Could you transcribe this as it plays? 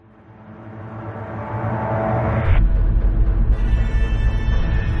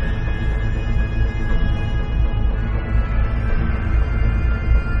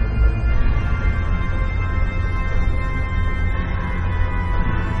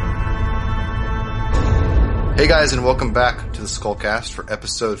Hey guys, and welcome back to the Skullcast for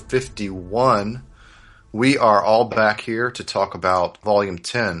episode 51. We are all back here to talk about Volume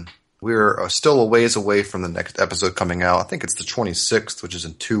 10. We're still a ways away from the next episode coming out. I think it's the 26th, which is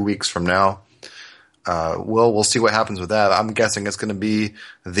in 2 weeks from now. We'll see what happens with that. I'm guessing it's going to be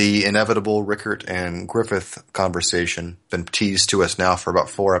the inevitable Rickert and Griffith conversation. Been teased to us now for about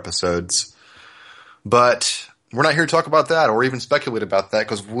 4 episodes. But we're not here to talk about that or even speculate about that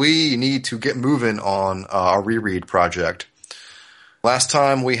because we need to get moving on our reread project. Last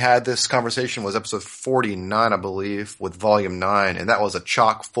time we had this conversation was episode 49, I believe, with Volume 9, and that was a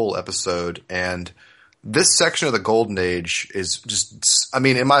chock-full episode. And this section of the Golden Age is just, I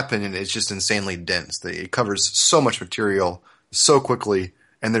mean, in my opinion, it's just insanely dense. It covers so much material so quickly,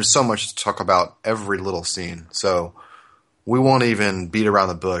 and there's so much to talk about every little scene. So we won't even beat around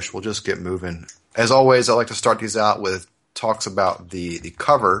the bush. We'll just get moving. As always, I like to start these out with talks about the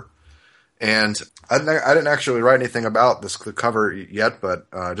cover. And I didn't actually write anything about the cover yet, but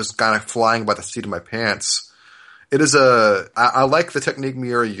just kind of flying by the seat of my pants. It is I like the technique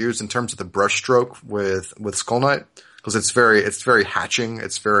Miura used in terms of the brush stroke with Skull Knight, because it's very hatching.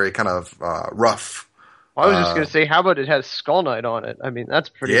 It's very kind of rough. I was just going to say, how about it has Skull Knight on it? I mean, that's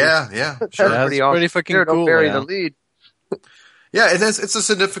pretty. Yeah, sure. That's pretty awesome. Pretty fucking cool. Don't bury the lead. Yeah, it's a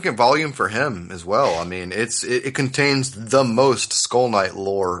significant volume for him as well. I mean, it contains the most Skull Knight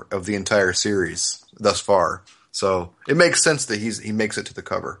lore of the entire series thus far. So it makes sense that he makes it to the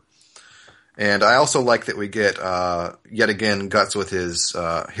cover. And I also like that we get yet again Guts with his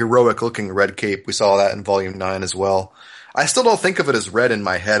heroic looking red cape. We saw that in Volume 9 as well. I still don't think of it as red in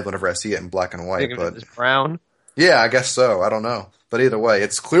my head whenever I see it in black and white, but it's brown. Yeah, I guess so. I don't know. But either way,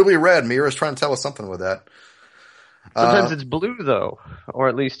 it's clearly red. Miura's trying to tell us something with that. Sometimes it's blue, though, or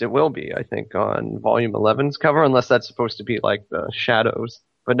at least it will be, I think, on Volume 11's cover, unless that's supposed to be like the shadows.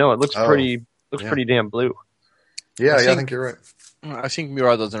 But no, it looks pretty damn blue. Yeah, I think you're right. I think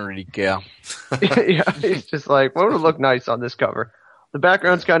Miura doesn't really care. Yeah, he's just like, what would look nice on this cover? The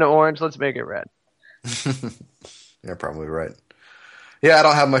background's kind of orange, let's make it red. You're probably right. Yeah, I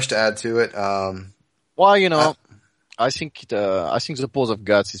don't have much to add to it. Well, I think the pose of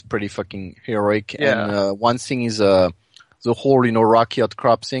Guts is pretty fucking heroic. Yeah. And one thing is the whole, Rocky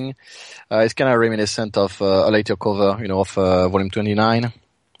outcrop thing. It's kind of reminiscent of a later cover, of Volume 29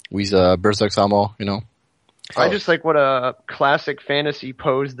 with Berserk's armor, I just like what a classic fantasy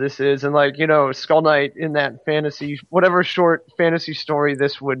pose this is, and Skull Knight in that fantasy, whatever short fantasy story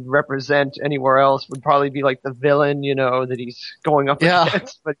this would represent anywhere else would probably be like the villain, that he's going up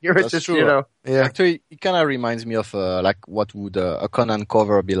against. But here it's just, true. Yeah. Actually, it kind of reminds me of like what would a Conan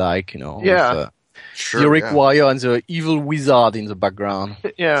cover be like, Yeah. With, sure. Yorick Warrior and the evil wizard in the background.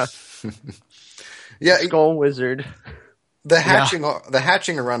 Yeah. Yeah. Skull Wizard. The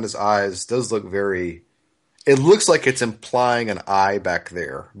hatching around his eyes does look very. It looks like it's implying an eye back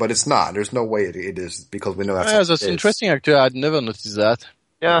there, but it's not. There's no way it is because we know that's. That's interesting. Actually, I'd never noticed that.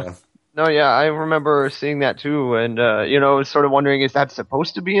 Yeah. No, yeah, I remember seeing that too, and sort of wondering, is that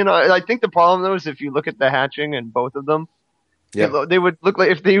supposed to be an eye? I think the problem though is if you look at the hatching in both of them, they would look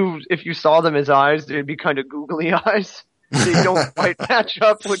like if you saw them as eyes, they'd be kind of googly eyes. They don't quite match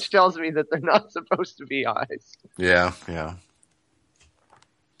up, which tells me that they're not supposed to be eyes. Yeah.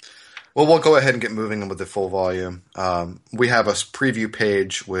 Well, we'll go ahead and get moving with the full volume. We have a preview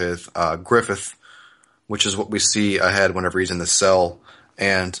page with Griffith, which is what we see ahead whenever he's in the cell.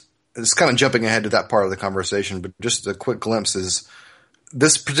 And it's kind of jumping ahead to that part of the conversation, but just a quick glimpse is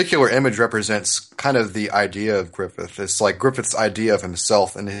this particular image represents kind of the idea of Griffith. It's like Griffith's idea of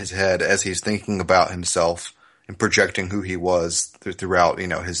himself in his head as he's thinking about himself and projecting who he was throughout,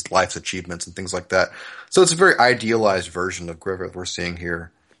 his life's achievements and things like that. So it's a very idealized version of Griffith we're seeing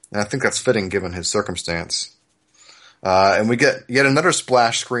here. And I think that's fitting given his circumstance. And we get yet another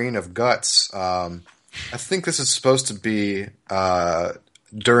splash screen of Guts. I think this is supposed to be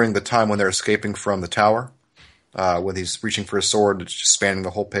during the time when they're escaping from the tower. When he's reaching for his sword, it's just spanning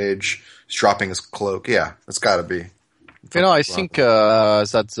the whole page. He's dropping his cloak. Yeah, it's got to be. I think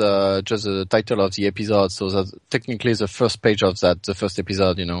that's just the title of the episode, so that's technically the first page of the first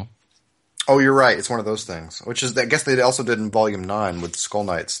episode, Oh, you're right. It's one of those things, which is, I guess they also did in Volume 9 with Skull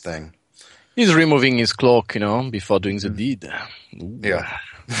Knight's thing. He's removing his cloak, before doing the deed. Ooh. Yeah.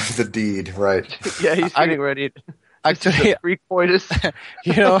 The deed, right. Yeah, he's getting ready. Actually, freak coitus.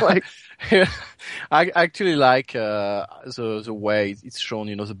 I actually like the way it's shown,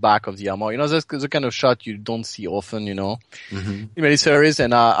 the back of the armor. That's the kind of shot you don't see often, in many series,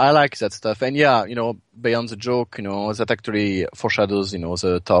 and I like that stuff. And yeah, beyond the joke, that actually foreshadows,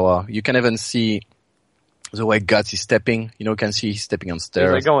 the tower. You can even see the way Guts is stepping, you can see he's stepping on stairs.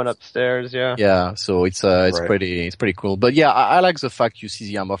 He's like going upstairs, yeah. Yeah, so it's pretty cool. But yeah, I like the fact you see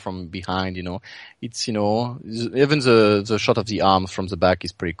the armor from behind, It's, even the shot of the arm from the back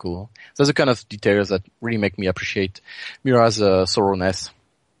is pretty cool. Those are the kind of details that really make me appreciate Miura's thoroughness.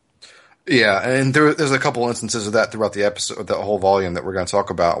 Yeah, and there's a couple instances of that throughout the episode, the whole volume that we're going to talk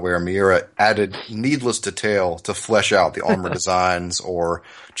about, where Miura added needless detail to flesh out the armor designs or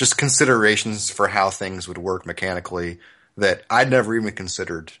just considerations for how things would work mechanically that I'd never even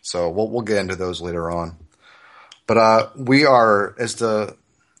considered. So we'll get into those later on. But we are, as the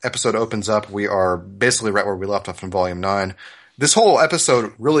episode opens up, we are basically right where we left off in Volume 9. This whole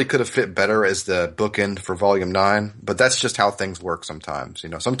episode really could have fit better as the bookend for Volume 9, but that's just how things work sometimes.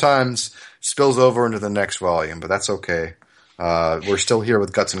 Sometimes spills over into the next volume, but that's okay. We're still here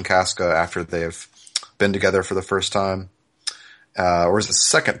with Guts and Casca after they've been together for the first time. Or is it the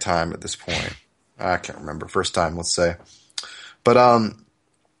second time at this point? I can't remember. First time, let's say. But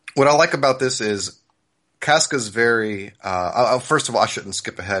what I like about this is Casca's very, first of all, I shouldn't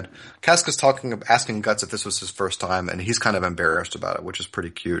skip ahead. Casca's asking Guts if this was his first time, and he's kind of embarrassed about it, which is pretty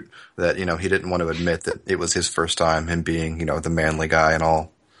cute that, he didn't want to admit that it was his first time, him being, the manly guy and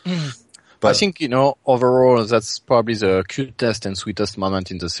all. But I think, overall, that's probably the cutest and sweetest moment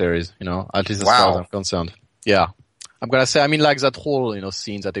in the series, at least as far as I'm concerned. Yeah. I'm gonna say, like that whole,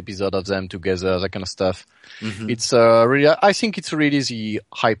 scene, that episode of them together, that kind of stuff. Mm-hmm. It's, really, I think it's really the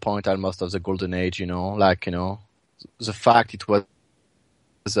high point almost of the golden age, the fact it was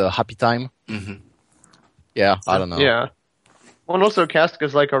a happy time. Mm-hmm. Yeah, I don't know. Yeah. Well, and also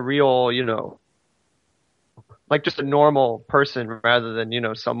Casca's like a real, like just a normal person rather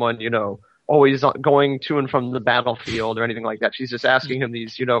than, someone, always going to and from the battlefield or anything like that. She's just asking him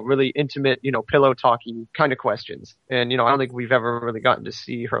these, really intimate, pillow talking kind of questions. And, I don't think we've ever really gotten to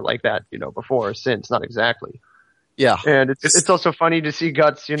see her like that, before or since, not exactly. Yeah. And it's also funny to see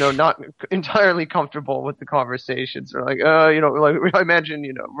Guts, not entirely comfortable with the conversations. Or like, like I imagine,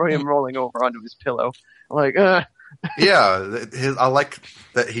 him rolling over onto his pillow. Like, Yeah, I like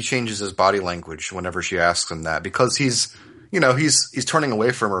that he changes his body language whenever she asks him that, because he's turning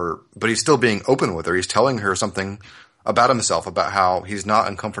away from her, but he's still being open with her. He's telling her something about himself, about how he's not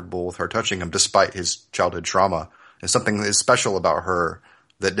uncomfortable with her touching him despite his childhood trauma. And something is special about her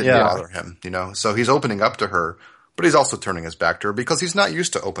that didn't bother him, So he's opening up to her, but he's also turning his back to her because he's not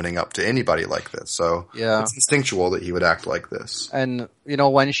used to opening up to anybody like this. So it's instinctual that he would act like this. And,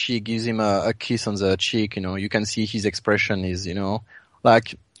 when she gives him a kiss on the cheek, you can see his expression is,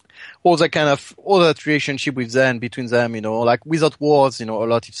 like, all that relationship with them, between them, like without words, a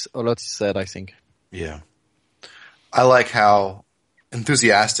lot is said, I think. Yeah. I like how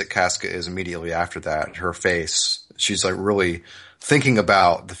enthusiastic Casca is immediately after that. Her face, she's like really thinking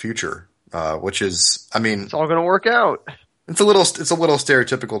about the future, which is, it's all going to work out. It's a little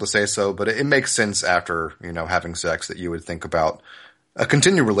stereotypical to say so, but it makes sense after, having sex that you would think about a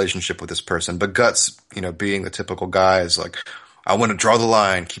continued relationship with this person. But Guts, being the typical guy is like, I want to draw the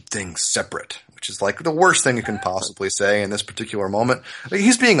line, keep things separate, which is like the worst thing you can possibly say in this particular moment. Like,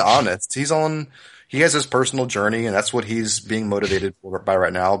 he's being honest. He has his personal journey, and that's what he's being motivated by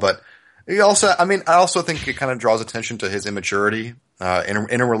right now. But I also think it kind of draws attention to his immaturity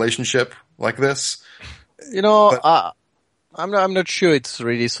in a relationship like this. I'm not sure it's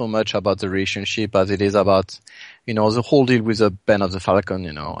really so much about the relationship as it is about, the whole deal with the Ben of the Falcon,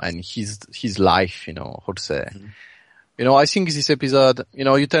 and his life, how to say. Mm-hmm. I think this episode,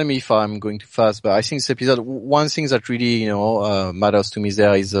 you tell me if I'm going too fast, but I think this episode, one thing that really, matters to me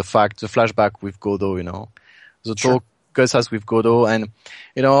there is the flashback with Godo, the talk Gus has with Godo. And,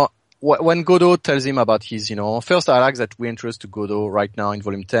 when Godo tells him about his, first I like that we introduced to Godo right now in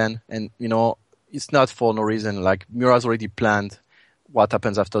volume 10. And, it's not for no reason. Like, Miura's already planned what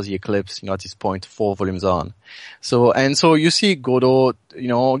happens after the eclipse, at this point, 4 volumes on. So you see Godo,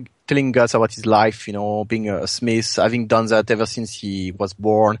 telling Guts about his life, being a smith, having done that ever since he was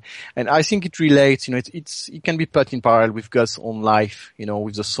born. And I think it relates, it can be put in parallel with Guts' own life,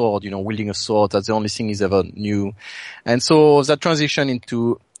 with the sword, wielding a sword. That's the only thing he's ever knew. And so that transition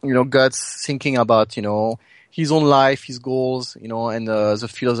into, Guts thinking about, his own life, his goals, and the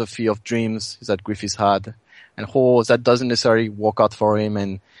philosophy of dreams that Griffiths had, and how that doesn't necessarily work out for him.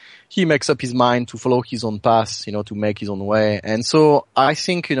 And he makes up his mind to follow his own path, to make his own way. And so I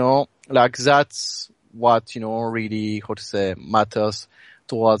think, like that's what, really, matters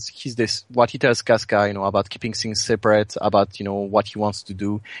towards what he tells Casca, about keeping things separate, about, what he wants to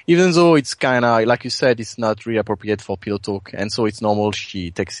do. Even though it's kind of, like you said, it's not really appropriate for pillow talk. And so it's normal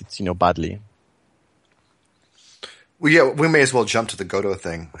she takes it, badly. Well, yeah, we may as well jump to the Goto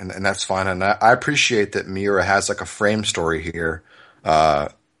thing, and that's fine. And I appreciate that Miura has like a frame story here. I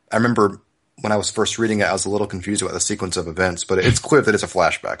remember when I was first reading it, I was a little confused about the sequence of events, but it's clear that it's a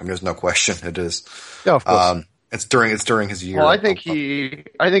flashback. I mean, there's no question it is. Yeah, of course. It's during his year. Well, I think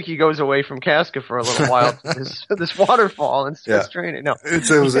he goes away from Casca for a little while to this waterfall and starts training. No,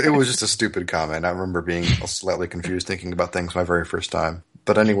 it was just a stupid comment. I remember being slightly confused thinking about things my very first time.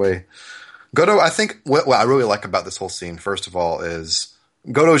 But anyway, Goto, I think what I really like about this whole scene, first of all, is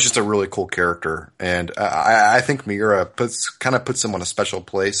Goto is just a really cool character, and I think Miura puts him on a special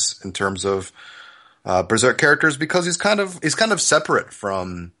place in terms of Berserk characters because he's kind of separate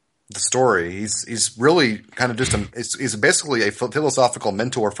from the story. He's really kind of just he's basically a philosophical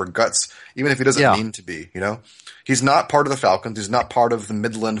mentor for Guts, even if he doesn't mean to be. You know, he's not part of the Falcons. He's not part of the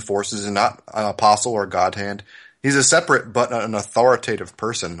Midland forces, and not an apostle or god hand. He's a separate but an authoritative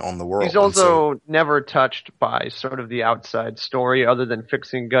person on the world. He's also never touched by sort of the outside story other than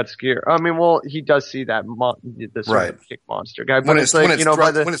fixing Guts' gear. I mean, well, he does see that the sort of kick monster guy, but when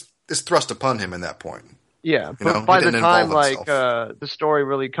it's thrust upon him in that point. Yeah, but by the time the story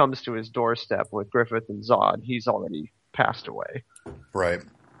really comes to his doorstep with Griffith and Zod, he's already passed away. Right.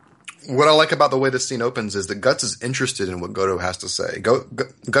 What I like about the way this scene opens is that Guts is interested in what Goto has to say.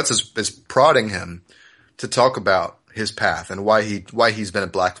 Guts is prodding him to talk about his path and why he's been a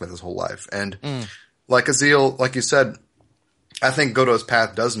blacksmith his whole life. And like Azil, like you said, I think Goto's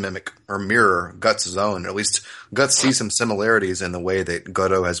path does mimic or mirror Guts' own. At least Guts sees some similarities in the way that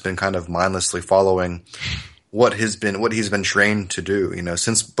Goto has been kind of mindlessly following what he's been trained to do. You know,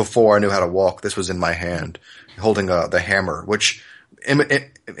 since before I knew how to walk, this was in my hand, holding the hammer, which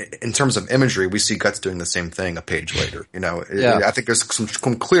in terms of imagery, we see Guts doing the same thing a page later. You know, I think there's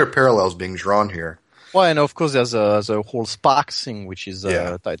some clear parallels being drawn here. Well, and of course there's a whole Sparks thing, which is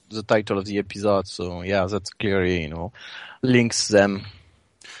the title of the episode. So yeah, that's clearly, links them.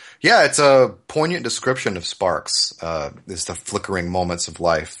 Yeah, it's a poignant description of Sparks. It's the flickering moments of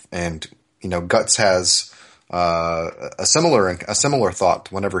life. And, Guts has a similar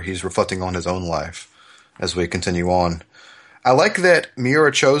thought whenever he's reflecting on his own life as we continue on. I like that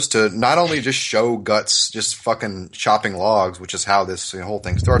Miura chose to not only just show Guts just fucking chopping logs, which is how this whole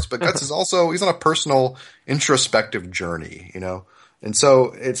thing starts, but Guts is also, he's on a personal introspective journey, And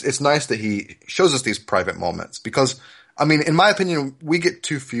so it's nice that he shows us these private moments because, I mean, in my opinion, we get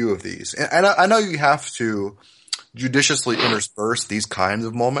too few of these. And I know you have to judiciously intersperse these kinds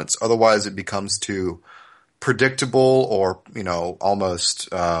of moments, otherwise it becomes too predictable or, almost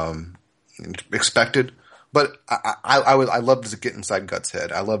expected. But I love to get inside Guts'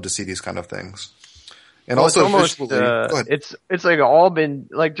 head. I love to see these kind of things. And also, it's almost, it's like all been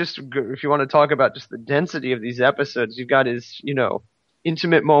like, just if you want to talk about just the density of these episodes, you've got his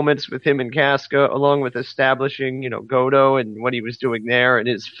intimate moments with him and Casca, along with establishing Goto and what he was doing there, and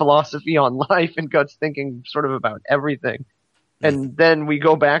his philosophy on life, and Guts thinking sort of about everything. And then we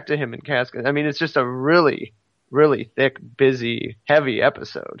go back to him and Casca. I mean, it's just a really, really thick, busy, heavy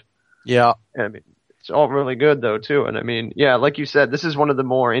episode. Yeah, I mean. It's all really good though too, and I mean, yeah, like you said, this is one of the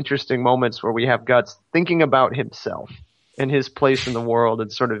more interesting moments where we have Guts thinking about himself and his place in the world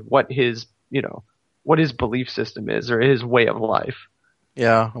and sort of what his belief system is or his way of life.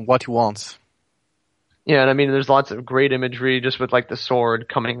 Yeah, and what he wants. Yeah, and I mean, there's lots of great imagery just with like the sword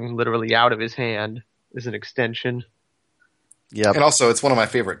coming literally out of his hand as an extension. Yeah, and also it's one of my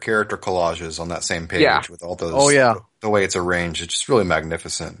favorite character collages on that same page with all those. Oh yeah, the way it's arranged, it's just really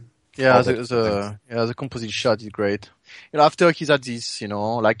magnificent. Yeah, the composite shot is great. After he's at this,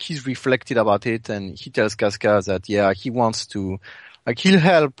 he's reflected about it, and he tells Casca that he wants to, he'll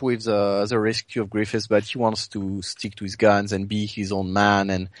help with the rescue of Griffiths, but he wants to stick to his guns and be his own man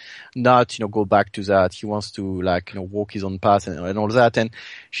and not, go back to that. He wants to walk his own path and all that. And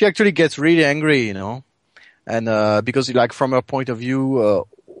she actually gets really angry, and because from her point of view,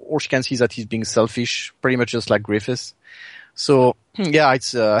 all she can see is that he's being selfish, pretty much just like Griffiths. So yeah,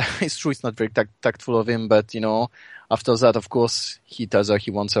 it's true. It's not very tactful of him, but after that, of course, he tells her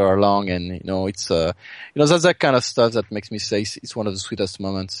he wants her along, and it's that's that kind of stuff that makes me say it's one of the sweetest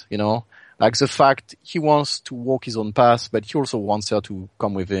moments. Like the fact he wants to walk his own path, but he also wants her to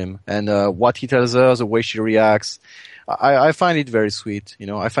come with him, and what he tells her, the way she reacts, I find it very sweet.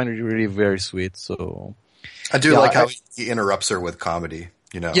 I find it really very sweet. So I do like how he interrupts her with comedy.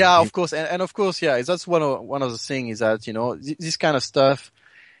 Yeah, of course, and of course, that's one of the things is that this kind of stuff,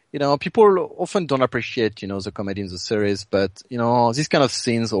 people often don't appreciate the comedy in the series, but these kind of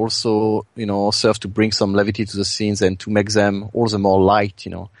scenes also serve to bring some levity to the scenes and to make them all the more light.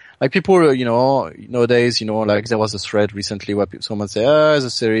 Like people nowadays, like there was a thread recently where someone say, the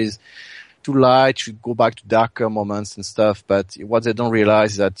series light, should go back to darker moments and stuff. But what they don't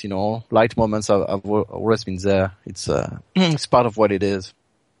realize is that, light moments have always been there. It's it's part of what it is.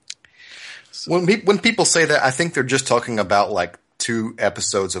 So. When people say that, I think they're just talking about like 2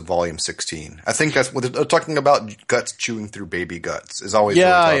 episodes of Volume 16. I think that's what they're talking about. Guts chewing through baby guts is always what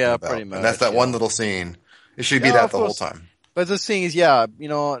we're talking about. Pretty much. And that's that one little scene. It should be that the whole time. But the thing is,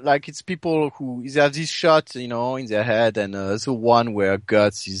 like it's people who they have this shot, in their head, and the one where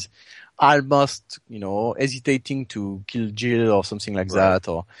Guts is almost, hesitating to kill Jill or something like that,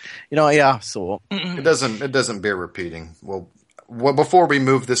 or, so. It doesn't bear repeating. Well, before we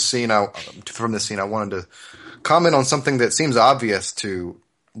move this scene out from this scene, I wanted to comment on something that seems obvious to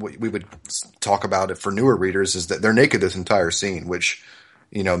what we would talk about it for newer readers, is that they're naked this entire scene, which,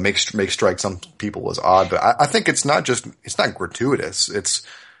 makes strike some people as odd, but I think it's not gratuitous. It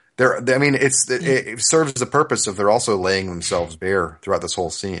serves the purpose of they're also laying themselves bare throughout this whole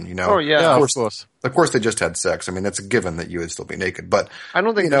scene, Oh yeah, of course. Of course they just had sex. I mean, that's a given that you would still be naked, but I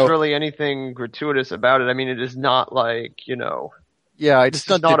don't think there's really anything gratuitous about it. I mean, it is not like, Yeah, it's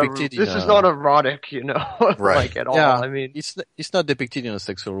not depicted. This is not erotic, right. like at all. Yeah, I mean, it's not depicted in a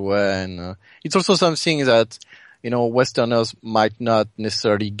sexual way, and it's also something that Westerners might not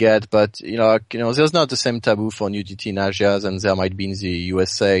necessarily get, but there's not the same taboo for nudity in Asia than there might be in the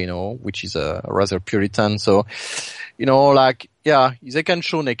USA, which is rather Puritan. So, they can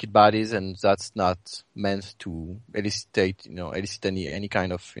show naked bodies, and that's not meant to elicit any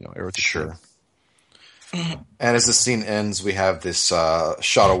kind of erotic. Sure. And as the scene ends, we have this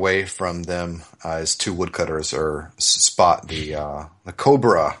shot away from them as 2 woodcutters spot the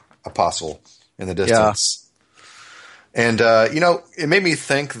Cobra apostle in the distance. Yeah. And it made me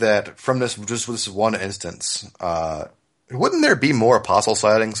think that from this one instance, wouldn't there be more apostle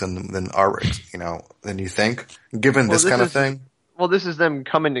sightings than you think, given this kind of thing? Well, this is them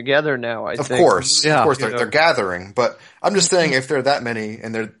coming together now, I think. Of course, they're gathering, but I'm just saying if there are that many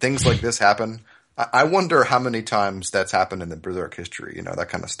and things like this happen, I wonder how many times that's happened in the Berserk history, that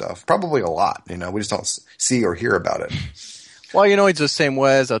kind of stuff. Probably a lot, we just don't see or hear about it. Well, it's the same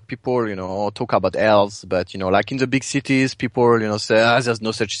way that people, talk about elves, but, like in the big cities, people, say, there's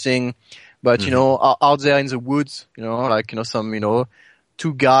no such thing. But, out there in the woods, some,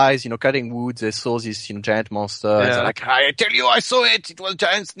 2 guys, cutting wood, they saw this, giant monster. Yeah. And they're like, I tell you, I saw it. It was a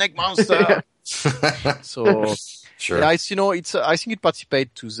giant snake monster. So, sure. Yeah, it's, I think it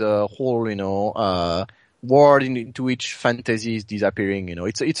participates to the whole, world into which fantasy is disappearing,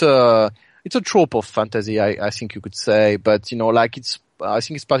 it's a trope of fantasy, I think you could say, but I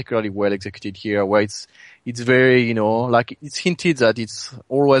think it's particularly well executed here, where it's very, it's hinted that it's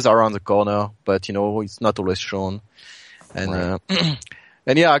always around the corner, but it's not always shown. And, right.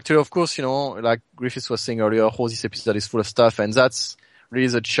 And yeah, actually, of course, like Griffiths was saying earlier, how this episode is full of stuff, and that's really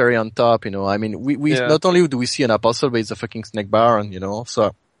the cherry on top, I mean, we not only do we see an apostle, but it's a fucking snake baron,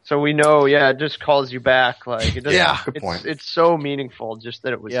 So we know, it just calls you back. Like, it doesn't, good point. It's so meaningful just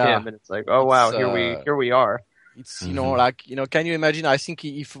that it was him, and it's like, oh wow, here we are. It's, can you imagine? I think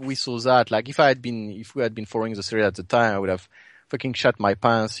if we saw that, like, if we had been following the series at the time, I would have fucking shut my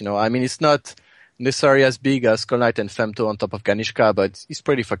pants, I mean, it's not necessarily as big as Skull Knight and Femto on top of Ganishka, but it's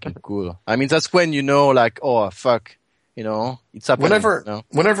pretty fucking cool. I mean, that's when like, oh, fuck. It's happening.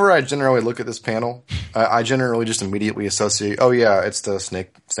 Whenever I generally look at this panel, I generally just immediately associate, oh yeah, it's the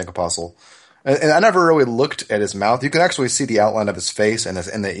snake apostle. And I never really looked at his mouth. You can actually see the outline of his face and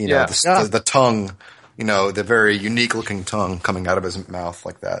the tongue, the very unique looking tongue coming out of his mouth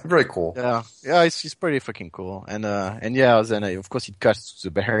like that. Very cool. Yeah. Yeah, it's pretty fucking cool. And then of course it cuts to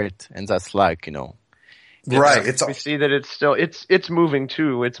the Barret, and that's like, right. We see that it's still, it's moving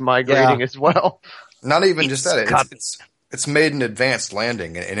too. It's migrating as well. Not even just that. It's made an advanced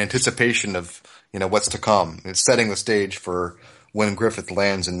landing in anticipation of, what's to come. It's setting the stage for when Griffith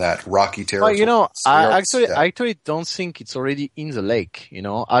lands in that rocky territory. Well, I actually don't think it's already in the lake,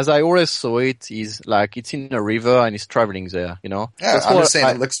 As I always saw it is like it's in a river and it's traveling there, Yeah, I'm just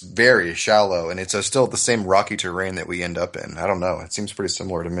saying it looks very shallow and it's still the same rocky terrain that we end up in. I don't know. It seems pretty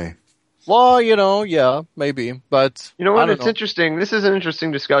similar to me. Well, yeah, maybe, but you know what? It's interesting. This is an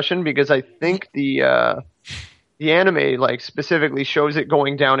interesting discussion because I think the anime like specifically shows it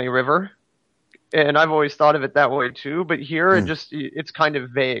going down a river, and I've always thought of it that way too. But here, it's kind of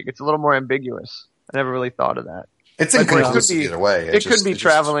vague. It's a little more ambiguous. I never really thought of that. It's inconclusive either way. It could be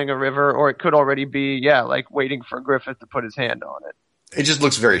traveling a river, or it could already be like waiting for Griffith to put his hand on it. It just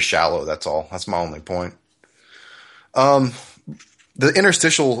looks very shallow. That's all. That's my only point. The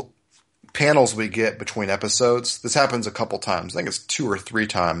interstitial panels we get between episodes, this happens a couple times. I think it's 2 or 3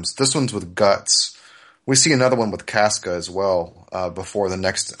 times. This one's with Guts. we see another one with Casca as well before the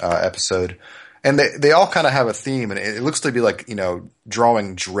next episode. And they all kind of have a theme, and it looks to be like,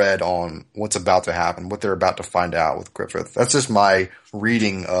 drawing dread on what's about to happen, what they're about to find out with Griffith. That's just my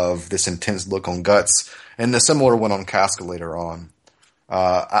reading of this intense look on Guts, and the similar one on Casca later on.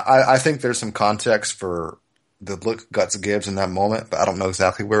 I think there's some context for the look Guts gives in that moment, but I don't know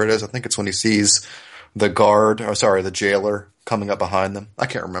exactly where it is. I think it's when he sees the jailer coming up behind them. I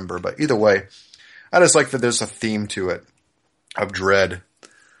can't remember, but either way, I just like that there's a theme to it of dread.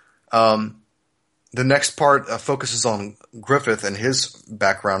 The next part focuses on Griffith and his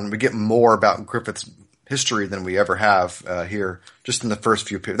background. We get more about Griffith's history than we ever have here, just in the first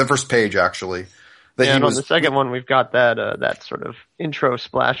page actually. And on the second one, we've got that sort of intro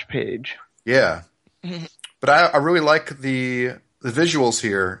splash page. Yeah, but I really like the visuals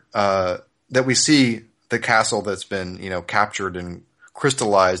here that we see the castle that's been captured and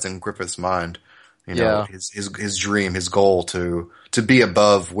crystallized in Griffith's mind. His dream, his goal to be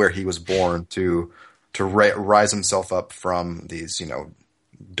above where he was born, to rise himself up from these,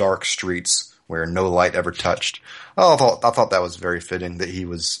 dark streets where no light ever touched. I thought that was very fitting that he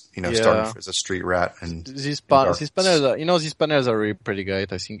was, starting as a street rat. And these panels are really pretty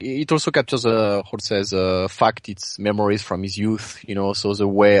great. I think it also captures its memories from his youth, so the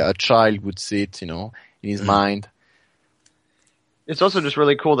way a child would see it, in his mind. It's also just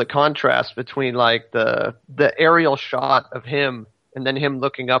really cool, the contrast between like the aerial shot of him and then him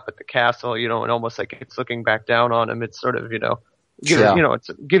looking up at the castle, and almost like it's looking back down on him. It's sort of, it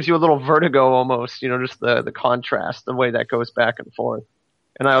gives you a little vertigo almost, just the contrast, the way that goes back and forth.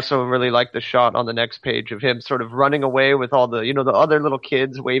 And I also really like the shot on the next page of him sort of running away with all the, the other little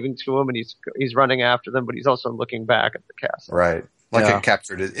kids waving to him, and he's running after them, but he's also looking back at the castle. Right.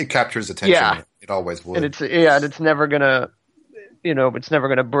 It captures attention. Yeah. It always would. And it's never gonna, it's never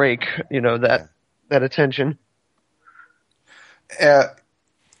gonna break, that attention.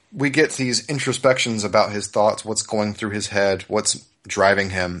 We get these introspections about his thoughts, what's going through his head, what's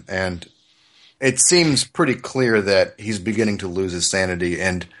driving him, and it seems pretty clear that he's beginning to lose his sanity,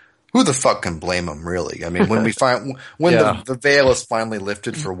 and who the fuck can blame him, really? I mean, when the veil is finally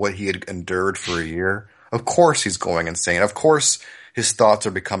lifted for what he had endured for a year, of course he's going insane. Of course his thoughts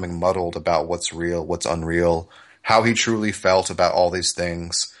are becoming muddled about what's real, what's unreal, how he truly felt about all these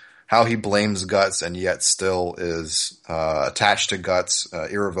things, how he blames Guts and yet still is attached to Guts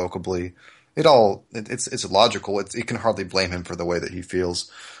irrevocably. It's logical. You can hardly blame him for the way that he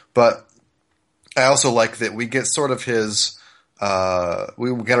feels. But I also like that we get sort of his we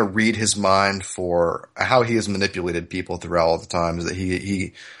got to read his mind for how he has manipulated people throughout all the times that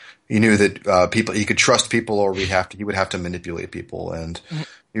he knew that he could trust people, or he would have to manipulate people, and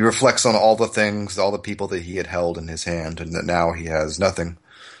he reflects on all the people that he had held in his hand, and that now he has nothing.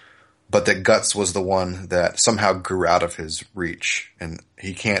 But that Guts was the one that somehow grew out of his reach, and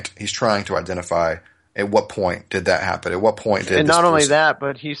he's trying to identify at what point did that happen? At what point did And not only that,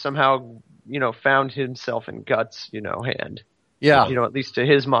 but he somehow, found himself in Guts, hand. Yeah. At least to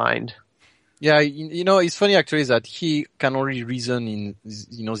his mind. Yeah, it's funny actually that he can only reason in,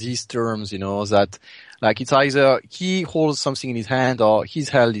 these terms, that like it's either he holds something in his hand or he's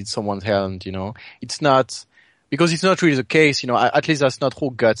held in someone's hand, It's not, because it's not really the case, at least that's not how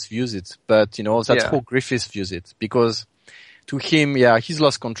Guts views it, but, that's how Griffith views it, because to him, he's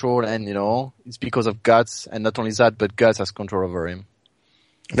lost control and, it's because of Guts, and not only that, but Guts has control over him.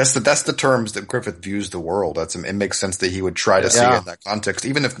 That's the terms that Griffith views the world. It makes sense that he would try to see it in that context,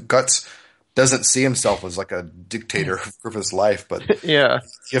 even if Guts doesn't see himself as like a dictator of Griffith's life, but he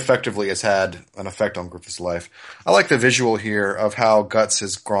effectively has had an effect on Griffith's life. I like the visual here of how Guts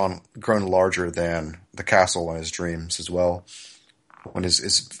has grown larger than the castle in his dreams as well, when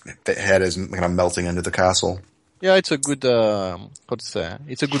his head is kind of melting into the castle. Yeah, it's a good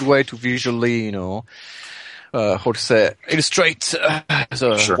it's a good way to visually, illustrate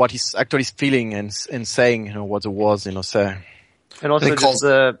what he's actually feeling and saying, what the words, say. And also just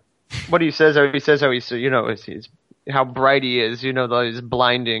what he says how he's, how bright he is, he's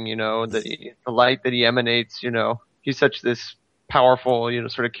blinding, the light that he emanates, he's such this powerful,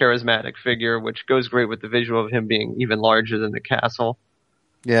 sort of charismatic figure, which goes great with the visual of him being even larger than the castle.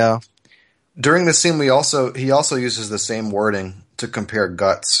 Yeah. During the scene, he also uses the same wording to compare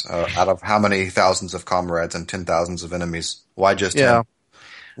Guts out of how many thousands of comrades and 10,000s of enemies. Why just him?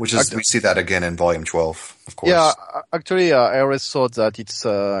 Which is, we see that again in volume 12, of course. Yeah, actually, I always thought that it's,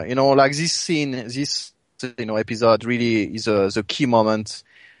 like this scene, this, episode really is the key moment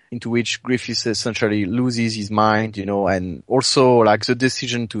into which Griffith essentially loses his mind, and also like the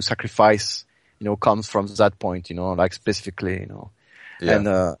decision to sacrifice, comes from that point, like specifically,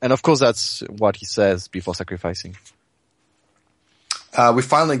 Yeah. And of course that's what he says before sacrificing. We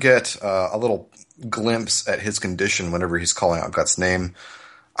finally get a little glimpse at his condition whenever he's calling out Guts' name.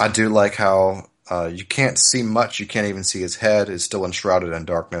 I do like how you can't see much. You can't even see his head. It's still enshrouded in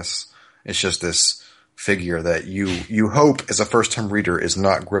darkness. It's just this figure that you hope as a first-time reader is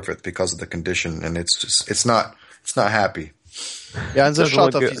not Griffith because of the condition, and it's not happy. Yeah, and the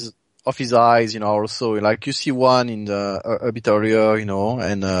shot of his eyes, also, like you see one in a bit earlier,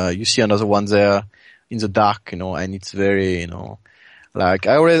 and you see another one there in the dark, and it's very, like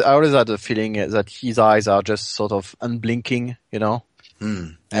I always had the feeling that his eyes are just sort of unblinking,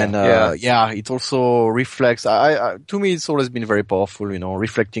 And it also reflects. To me, it's always been very powerful,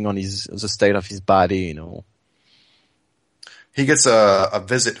 reflecting on the state of his body, He gets a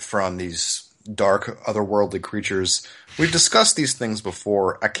visit from these dark, otherworldly creatures. We've discussed these things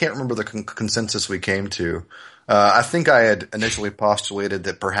before. I can't remember the consensus we came to. I think I had initially postulated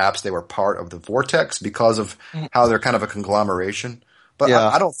that perhaps they were part of the Vortex because of how they're kind of a conglomeration. But yeah.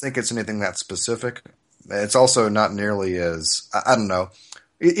 I don't think it's anything that specific. It's also not nearly as, I don't know.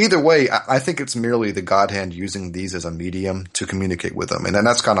 Either way, I think it's merely the God Hand using these as a medium to communicate with them. And then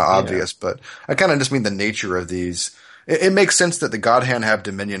that's kind of obvious, but I kind of just mean the nature of these. It makes sense that the God Hand have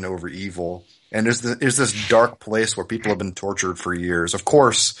dominion over evil. And there's this dark place where people have been tortured for years. Of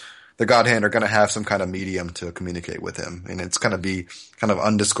course, the God Hand are going to have some kind of medium to communicate with him. And it's going to be kind of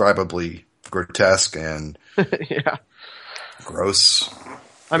undescribably grotesque and gross.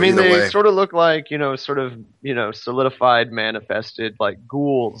 I mean, they sort of look like, solidified, manifested, like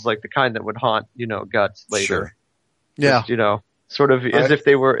ghouls, like the kind that would haunt, Guts later. Sure. Yeah. Just, sort of as if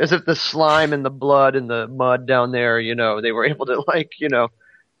the slime and the blood and the mud down there, they were able to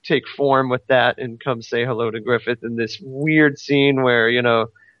take form with that and come say hello to Griffith in this weird scene where,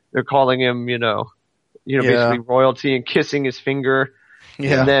 they're calling him, basically royalty and kissing his finger.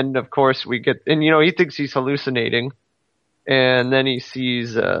 Yeah. And then, of course, we get, and, he thinks he's hallucinating. And then he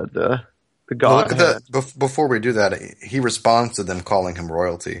sees the God. Before we do that, he responds to them calling him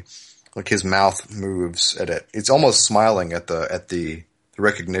royalty. Like his mouth moves at it. It's almost smiling at the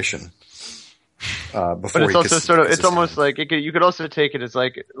recognition. Before but it's also sort of, it's almost like you could also take it as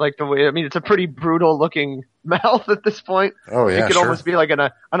like the way, I mean, it's a pretty brutal looking mouth at this point. Oh yeah, it could almost be like an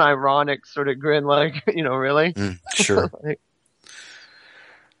ironic sort of grin, like, really. Sure.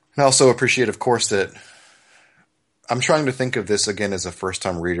 I also appreciate, of course, that I'm trying to think of this again as a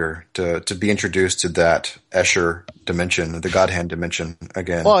first-time reader to be introduced to that Escher dimension, the God Hand dimension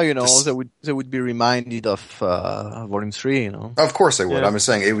again. Well, they would be reminded of Volume 3, Of course they would. Yeah. I'm just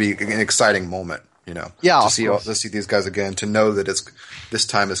saying it would be an exciting moment, Yeah, to see these guys again, to know that this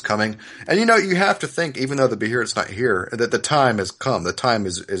time is coming. And you have to think, even though the Beherit's not here, that the time has come. The time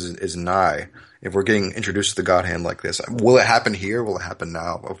is nigh. If we're getting introduced to the God Hand like this, will it happen here? Will it happen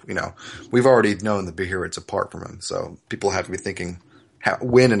now? We've already known the Beherit's apart from him, so people have to be thinking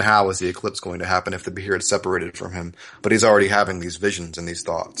when and how is the eclipse going to happen if the Beherit's separated from him? But he's already having these visions and these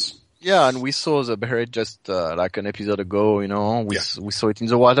thoughts. Yeah, and we saw the Beherit just like an episode ago. We saw it in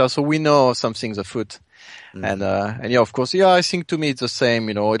the water, so we know something's afoot. Mm-hmm. And of course, I think to me it's the same.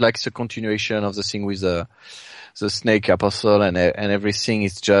 Like it's a continuation of the thing with the Snake Apostle and everything.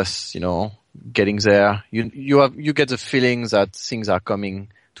 It's just getting there. You get the feeling that things are coming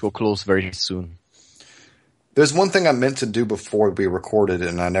to a close very soon. There's one thing I meant to do before we recorded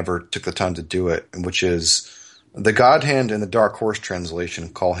and I never took the time to do it, which is the God Hand in the Dark Horse translation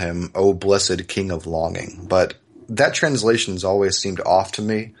call him, "O Blessed King of Longing." But that translation's always seemed off to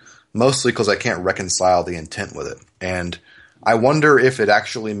me, mostly because I can't reconcile the intent with it. And I wonder if it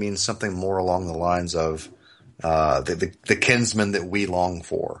actually means something more along the lines of the kinsman that we long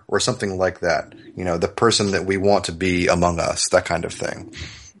for, or something like that. The person that we want to be among us, that kind of thing.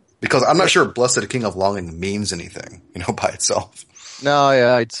 Because I'm not sure Blessed King of Longing means anything, by itself. No,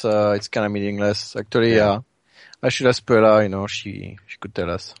 yeah, it's kind of meaningless. Actually, I should ask Perla, she could tell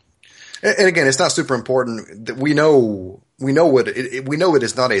us. And again, it's not super important that we know it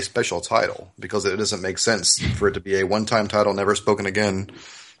is not a special title, because it doesn't make sense for it to be a one-time title, never spoken again,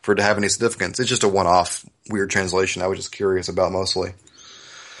 for it to have any significance. It's just a one-off weird translation I was just curious about mostly.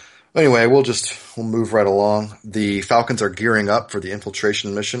 Anyway, we'll move right along. The Falcons are gearing up for the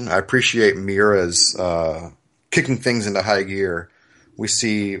infiltration mission. I appreciate Miura's kicking things into high gear. We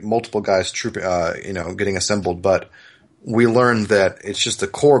see multiple guys getting assembled, but we learn that it's just a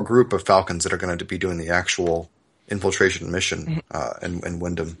core group of Falcons that are going to be doing the actual infiltration mission in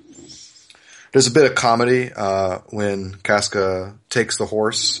Wyndham. There's a bit of comedy when Casca takes the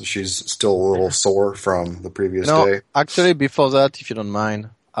horse. She's still a little sore from the previous day. Actually, before that, if you don't mind,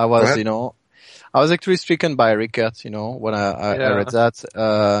 I was, I was actually stricken by Rickert, when I read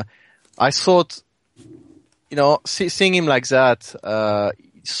that. I thought, seeing him like that,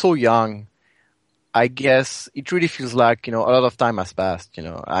 so young, I guess it really feels like, a lot of time has passed,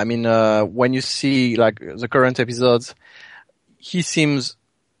 I mean, when you see like the current episodes, he seems,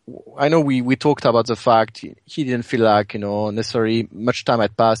 I know we talked about the fact he didn't feel like, necessarily much time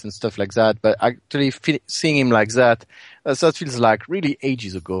had passed and stuff like that, but actually seeing him like that, that feels like really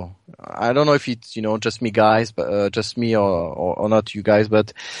ages ago. I don't know if it's, just me guys, but, just me or not you guys,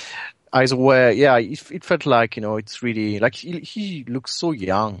 but either way, yeah, it felt like, it's really, like he looks so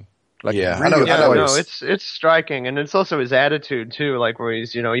young. Like, yeah, really, I know. It's striking, and it's also his attitude too, like where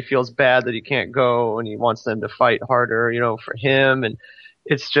he's, he feels bad that he can't go, and he wants them to fight harder, for him, and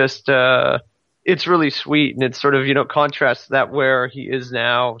it's just, it's really sweet, and it's sort of, contrasts that where he is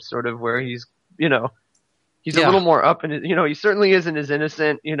now, sort of where he's, he's a little more up, and he certainly isn't as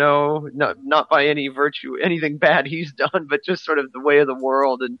innocent, not by any virtue, anything bad he's done, but just sort of the way of the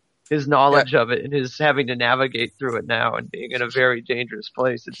world and his knowledge of it and his having to navigate through it now and being in a very dangerous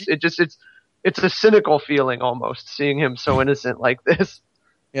place. It's a cynical feeling almost, seeing him so innocent like this.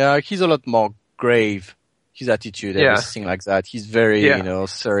 Yeah, he's a lot more grave, his attitude, everything like that. He's very,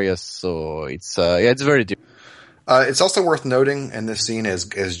 serious. So it's very different. It's also worth noting in this scene as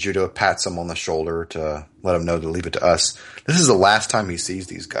Judo pats him on the shoulder to let him know to leave it to us. This is the last time he sees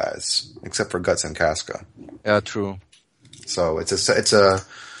these guys, except for Guts and Casca. Yeah, true. So it's a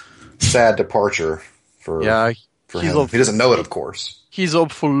sad departure for him. He doesn't know it, of course. His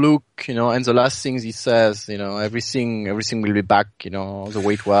hopeful look, and the last things he says, everything will be back, the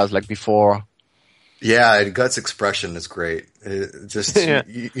way it was like before. Yeah, and Guts' expression is great.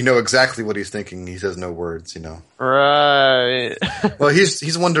 You know exactly what he's thinking. He says no words, Right. Well,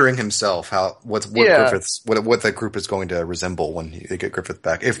 he's wondering himself what the group is going to resemble when they get Griffith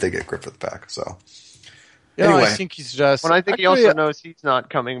back, if they get Griffith back. So. Yeah, anyway. I think he's just. Well, I think he also knows he's not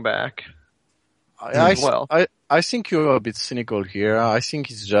coming back. I think you're a bit cynical here. I think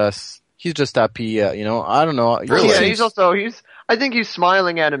he's just happy. I don't know. Really? Yeah, I think he's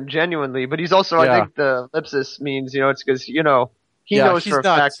smiling at him genuinely, but he's also. I think the ellipsis means it's because he knows for a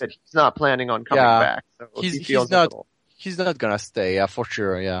fact that he's not planning on coming back. So he's not gonna stay. Yeah, for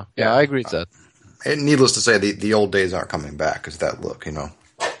sure. Yeah, I agree with that. And needless to say, the old days aren't coming back. Is that look?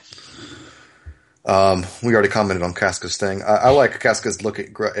 We already commented on Casca's thing. I like Casca's look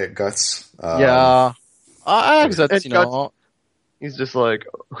at Guts. I like that, He's just like,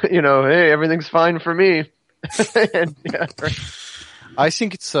 hey, everything's fine for me. And, I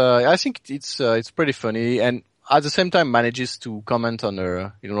think it's pretty funny, and at the same time manages to comment on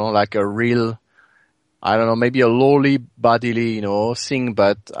her, like a real, I don't know, maybe a lowly bodily, thing,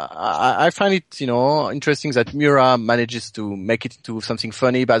 but I find it, interesting that Miura manages to make it into something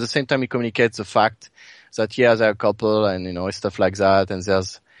funny, but at the same time he communicates the fact that, they're a couple and, stuff like that, and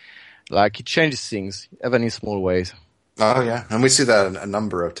there's, like, it changes things, even in small ways. Oh, yeah. And we see that a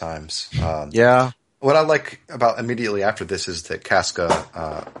number of times. What I like about immediately after this is that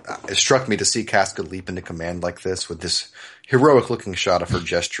Casca, it struck me to see Casca leap into command like this with this heroic looking shot of her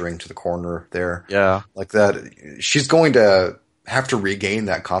gesturing to the corner there. Yeah. Like that. She's going to have to regain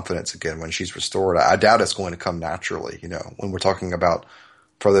that confidence again when she's restored. I doubt it's going to come naturally, when we're talking about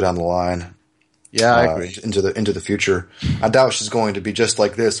further down the line. Yeah, I agree. Into the future. I doubt she's going to be just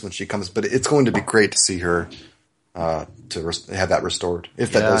like this when she comes, but it's going to be great to see her, to have that restored.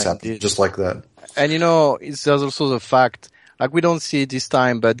 If that does happen, just like that. And there's also the fact, like we don't see it this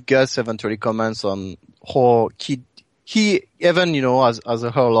time, but Gus eventually comments on how he even, as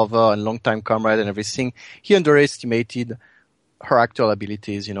her lover and longtime comrade and everything, he underestimated her actual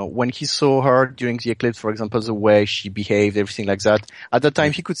abilities. When he saw her during the eclipse, for example, the way she behaved, everything like that, at the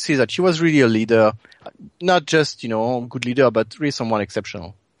time he could see that she was really a leader, not just, good leader, but really someone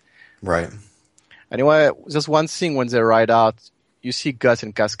exceptional. Right. Anyway, there's one thing when they ride out, you see Gus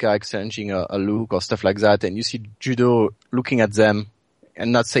and Casca exchanging a look or stuff like that, and you see Judo looking at them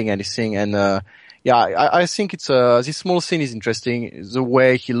and not saying anything. And I think it's this small scene is interesting. The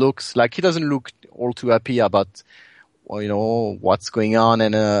way he looks, like he doesn't look all too happy about, what's going on.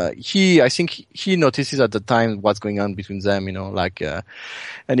 And I think he notices at the time what's going on between them. Like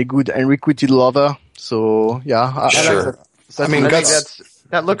any good and requited lover. So yeah, sure. I think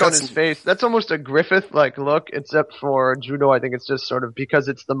that look on his face, that's almost a Griffith-like look, except for Judo. I think it's just sort of because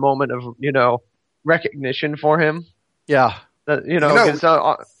it's the moment of, recognition for him. Yeah. Because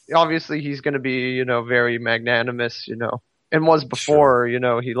obviously he's going to be, very magnanimous, and was before,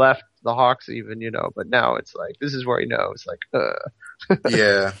 he left the Hawks even, but now it's like, this is where he knows, like,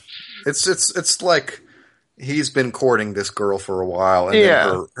 Yeah. It's like, he's been courting this girl for a while, and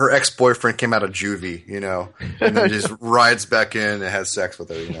then her ex-boyfriend came out of juvie, and then just rides back in and has sex with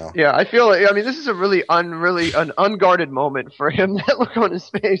her, Yeah, I feel like, this is a really an unguarded moment for him. That look on his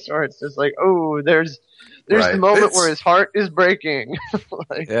face where it's just like, oh, there's the moment where his heart is breaking.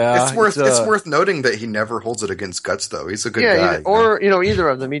 It's worth noting that he never holds it against Guts, though. He's a good guy. Either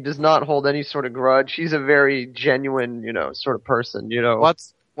of them. He does not hold any sort of grudge. He's a very genuine, sort of person,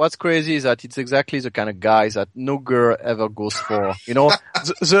 What's crazy is that it's exactly the kind of guys that no girl ever goes for.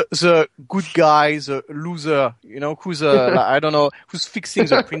 The good guy, the loser, who's I don't know, who's fixing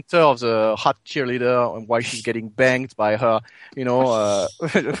the printer of the hot cheerleader and while she's getting banged by her,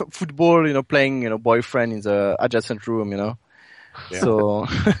 football, playing, boyfriend in the adjacent room, Yeah. So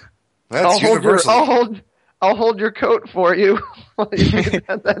that's universal. I'll hold your coat for you.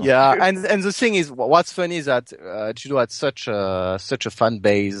 Yeah, and the thing is, what's funny is that Judo had such a fan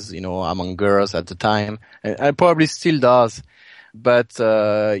base, among girls at the time, and probably still does. But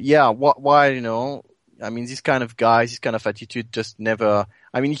why, this kind of guys, this kind of attitude just never.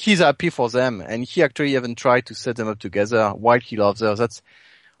 He's happy for them, and he actually even tried to set them up together while he loves her. That's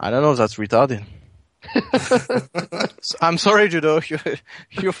retarded. I'm sorry, Judo.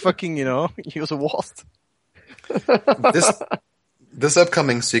 You're fucking, you're the worst. This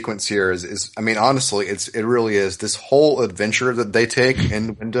upcoming sequence here is honestly, it really is. This whole adventure that they take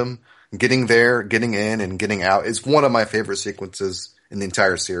in Wyndham, getting there, getting in, and getting out, is one of my favorite sequences in the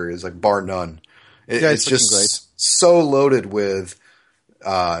entire series, like bar none. It's just great. So loaded with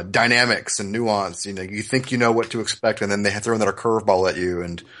dynamics and nuance. You think you know what to expect, and then they throw another curveball at you.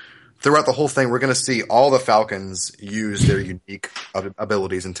 And throughout the whole thing, we're going to see all the Falcons use their unique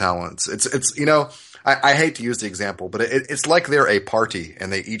abilities and talents. It's I hate to use the example, but it's like they're a party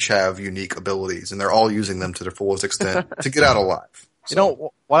and they each have unique abilities and they're all using them to their fullest extent to get out alive.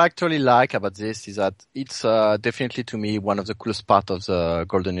 So. What I actually like about this is that it's definitely to me one of the coolest parts of the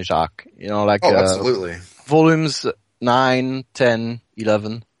Golden Age arc. Absolutely. Volumes 9, 10,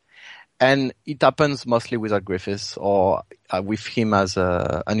 11. And it happens mostly without Griffiths or with him as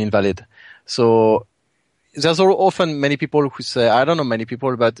an invalid. So there's often many people who say, I don't know many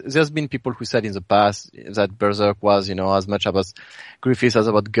people, but there's been people who said in the past that Berserk was, as much about Griffiths as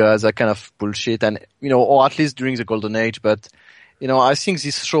about Guts, that kind of bullshit. And, or at least during the Golden Age. But, I think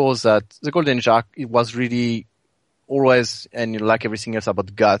this shows that the Golden Age arc, it was really always, and like everything else,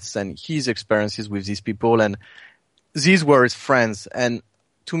 about Guts and his experiences with these people. And these were his friends. And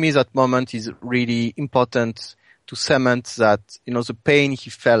to me, that moment is really important to cement that, the pain he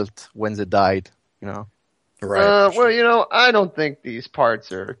felt when they died, Right. I don't think these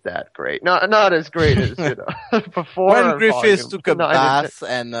parts are that great. Not as great as before. When Griffiths took a bath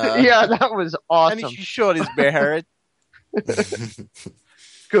and yeah, that was awesome. And he showed his bare hair.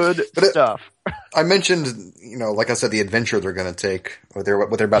 Good stuff. I mentioned, like I said, the adventure they're going to take, what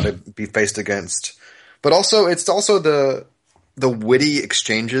they're about to be faced against, but also it's also the witty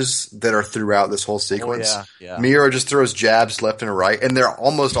exchanges that are throughout this whole sequence. Yeah. Miura just throws jabs left and right, and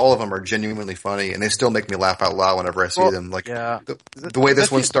almost all of them are genuinely funny, and they still make me laugh out loud whenever I see them. Like the way this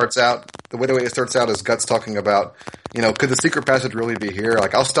one starts out, the way it starts out is Guts talking about, could the secret passage really be here?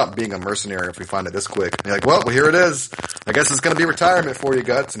 Like, I'll stop being a mercenary if we find it this quick. And you're like, well, here it is. I guess it's going to be retirement for you,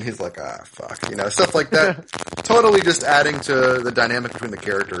 Guts. And he's like, fuck, stuff like that. Totally just adding to the dynamic between the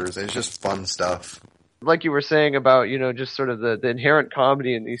characters. It's just fun stuff. Like you were saying about, just sort of the inherent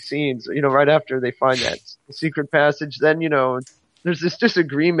comedy in these scenes, right after they find that secret passage, then, there's this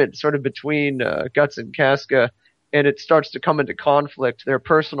disagreement sort of between Guts and Casca, and it starts to come into conflict, their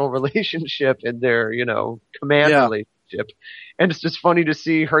personal relationship and their, command relationship. And it's just funny to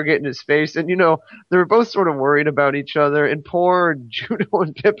see her get in his face. And, they were both sort of worried about each other, and poor Judo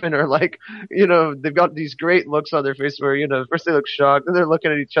and Pippin are like, they've got these great looks on their face where, first they look shocked, and they're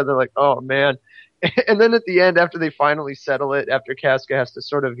looking at each other like, oh man. And then at the end, after they finally settle it, after Casca has to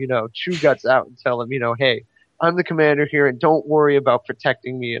sort of, chew Guts out and tell him, hey, I'm the commander here and don't worry about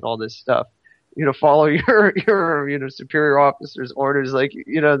protecting me and all this stuff. Follow your superior officer's orders. Like,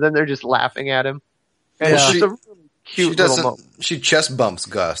 then they're just laughing at him. And it's just a really cute little moment. She chest bumps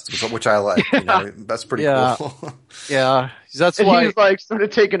Gus, which I like. That's pretty cool. Yeah. That's and why. He's like sort of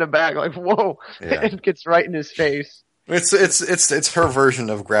taken aback, like, whoa, and gets right in his face. It's her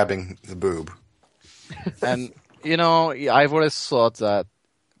version of grabbing the boob. And, I've always thought that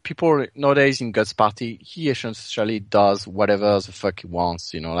people nowadays in Guts Party, he essentially does whatever the fuck he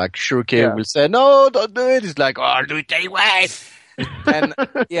wants, like Shurike will say, no, don't do it. He's like, oh, I'll do it anyway.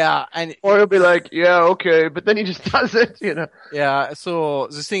 Or he'll be like, yeah, okay, but then he just does it, Yeah, so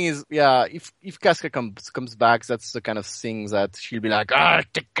the thing is, if Casca comes back, that's the kind of thing that she'll be like,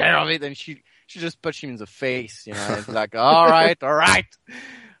 take care of it, and she she just punched him in the face, you know, and it's like, all right,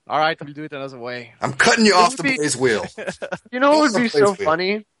 we'll do it another way. I'm cutting you off the blaze wheel. You know what would be so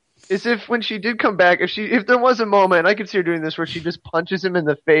funny? Is if when she did come back, if there was a moment, I could see her doing this, where she just punches him in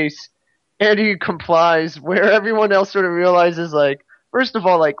the face and he complies, where everyone else sort of realizes, like, first of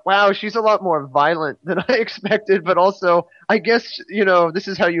all, like, wow, she's a lot more violent than I expected, but also, I guess, you know, this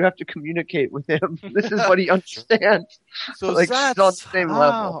is how you have to communicate with him. This is what he understands. So like, she's on the same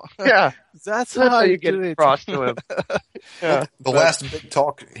level. Yeah. That's how you get it across to him. Yeah. The last big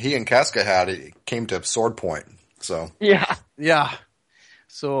talk he and Casca had, it came to sword point, so. Yeah. Yeah.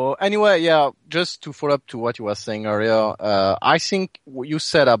 So anyway, yeah, just to follow up to what you were saying earlier, I think what you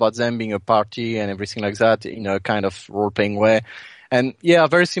said about them being a party and everything like that in a kind of role-playing way. And yeah,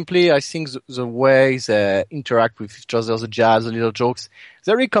 very simply, I think the way they interact with each other, the jabs, the little jokes,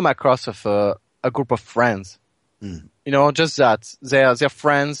 they really come across of a group of friends. Mm. You know, just that. They're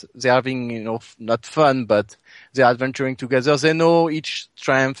friends, they're having, you know, not fun, but they're adventuring together. They know each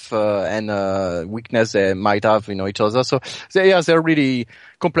strength and weakness they might have, you know, each other. So they're really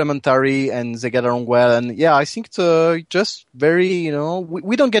complementary and they get along well. And yeah, I think it's just very, you know,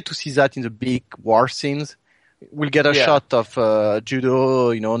 we don't get to see that in the big war scenes. We'll get a shot of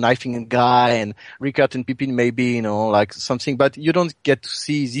Judo, you know, knifing a guy, and Rickard and Pippin maybe, you know, like something, but you don't get to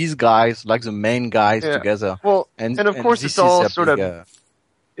see these guys, like the main guys together. Well, and of course it's all sort of,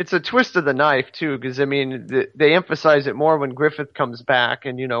 it's a twist of the knife too, because I mean, they emphasize it more when Griffith comes back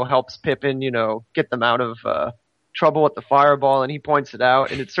and, you know, helps Pippin, you know, get them out of trouble with the fireball, and he points it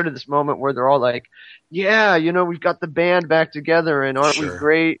out, and it's sort of this moment where they're all like, yeah, you know, we've got the band back together, and aren't we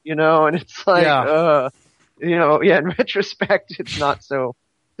great, you know, and it's like, you know, yeah, in retrospect, it's not so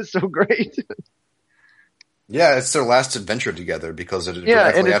great. Yeah, it's their last adventure together because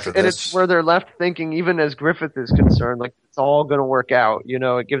it's where they're left thinking, even as Griffith is concerned, like, it's all going to work out. You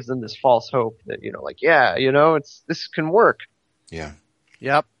know, it gives them this false hope that, you know, like, yeah, you know, this can work. Yeah.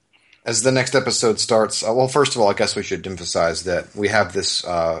 Yep. As the next episode starts, well, first of all, I guess we should emphasize that we have this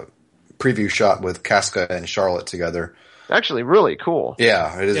preview shot with Casca and Charlotte together. Actually, really cool.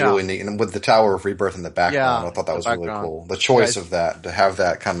 Yeah, it is really neat. And with the Tower of Rebirth in the background, I thought that was really cool. The choice of that, to have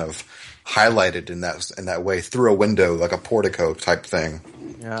that kind of highlighted in that way through a window, like a portico type thing.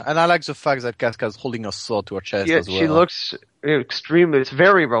 Yeah, and I like the fact that Casca's holding a sword to her chest as well. She looks extremely, it's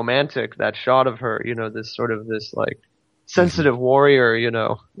very romantic, that shot of her, you know, this like sensitive warrior, you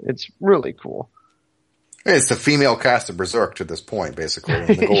know. It's really cool. It's the female cast of Berserk to this point, basically. In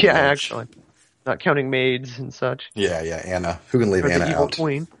the Golden Age. Actually. Not counting maids and such. Yeah, Anna. Who can leave Anna the evil out?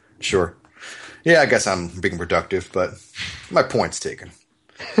 Queen. Sure. Yeah, I guess I'm being productive, but my point's taken.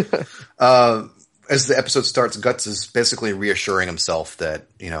 As the episode starts, Guts is basically reassuring himself that,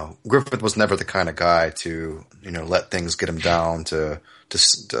 you know, Griffith was never the kind of guy to, you know, let things get him down, to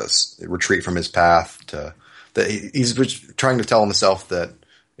retreat from his path, that he's trying to tell himself that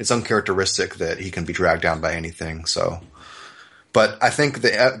it's uncharacteristic that he can be dragged down by anything. So, but I think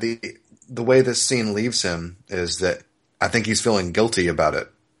the way this scene leaves him is that I think he's feeling guilty about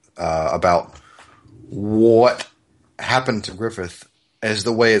it, about what happened to Griffith, as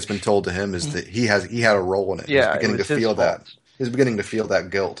the way it's been told to him is that he had a role in it. Yeah, he's beginning to feel that. He's beginning to feel that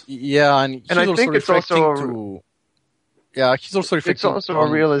guilt. Yeah, and I think it's also he's also reflecting. It's also a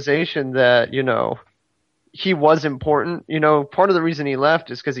realization that, you know, he was important. You know, part of the reason he left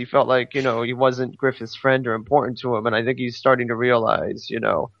is because he felt like, you know, he wasn't Griffith's friend or important to him, and I think he's starting to realize, you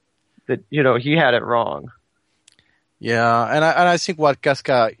know, that, you know, he had it wrong. Yeah, and I think what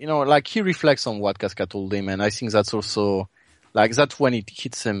Casca, you know, like, he reflects on what Casca told him, and I think that's also, like, that's when it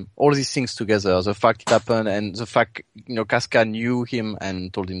hits him. All these things together, the fact it happened and the fact, you know, Casca knew him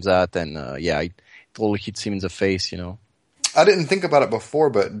and told him that, and it all hits him in the face, you know. I didn't think about it before,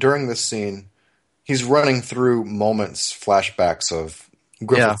 but during this scene, he's running through moments, flashbacks of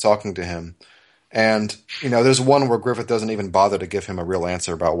Griffith talking to him. And, you know, there's one where Griffith doesn't even bother to give him a real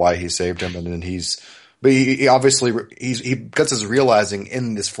answer about why he saved him, and then he obviously Guts is realizing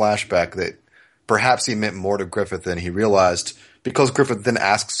in this flashback that perhaps he meant more to Griffith than he realized, because Griffith then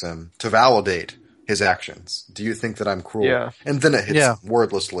asks him to validate his actions. Do you think that I'm cruel? Yeah. And then it hits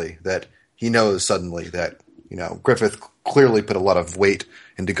wordlessly that he knows suddenly that, you know, Griffith clearly put a lot of weight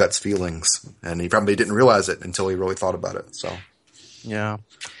into Guts' feelings, and he probably didn't realize it until he really thought about it. So, yeah.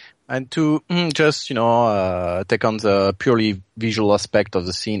 And to just, you know, take on the purely visual aspect of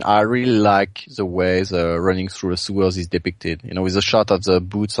the scene, I really like the way the running through the sewers is depicted. You know, with a shot of the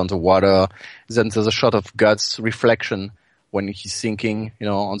boots on the water, then there's a shot of Guts' reflection when he's sinking, you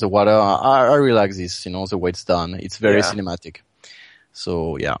know, on the water. I really like this, you know, the way it's done. It's very cinematic.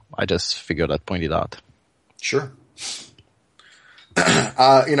 So, yeah, I just figured I'd point it out. Sure.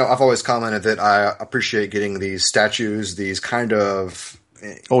 I've always commented that I appreciate getting these statues, these kind of.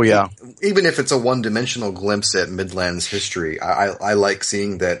 Oh yeah. Even if it's a one-dimensional glimpse at Midland's history, I like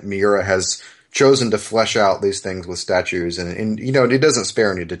seeing that Miura has chosen to flesh out these things with statues, and it doesn't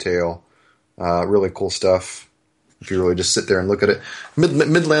spare any detail. Really cool stuff. If you really just sit there and look at it,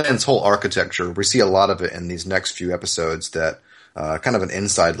 Midland's whole architecture, we see a lot of it in these next few episodes. That kind of an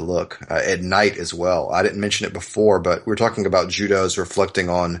inside look at night as well. I didn't mention it before, but we were talking about Judo's reflecting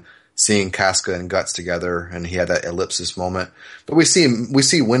on seeing Casca and Guts together, and he had that ellipsis moment. But we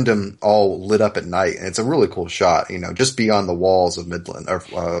see Wyndham all lit up at night, and it's a really cool shot. Just beyond the walls of Midland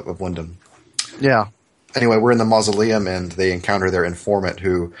of Wyndham. Yeah. Anyway, we're in the mausoleum, and they encounter their informant,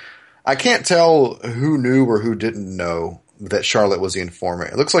 who I can't tell who knew or who didn't know that Charlotte was the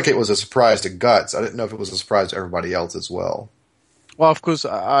informant. It looks like it was a surprise to Guts. I didn't know if it was a surprise to everybody else as well. Well, of course,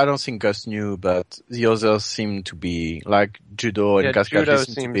 I don't think Gus knew, but the others seem to be, like Judo and Casca. Judo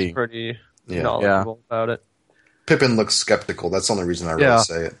seems to be pretty knowledgeable about it. Pippin looks skeptical. That's the only reason I really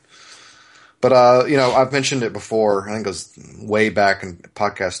say it. But, I've mentioned it before. I think it was way back in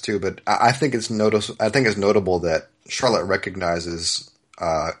podcast 2, but I think it's notable that Charlotte recognizes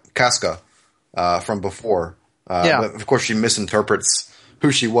Casca from before. But of course, she misinterprets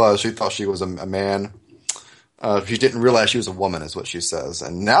who she was. She thought she was a man. She didn't realize she was a woman, is what she says.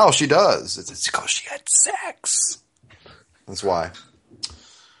 And now she does. It's because she had sex. That's why.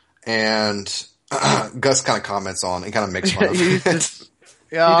 And Gus kind of comments on, he kind of makes fun of it.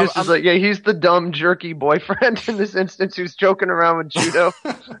 Yeah, he's the dumb, jerky boyfriend in this instance who's joking around with Judo.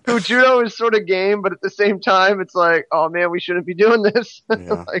 Who Judo is sort of game, but at the same time, it's like, oh man, we shouldn't be doing this.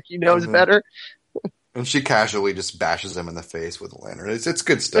 Yeah. Like he knows better. And she casually just bashes him in the face with a lantern. It's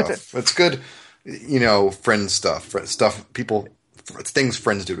good stuff. It's good, friend stuff, things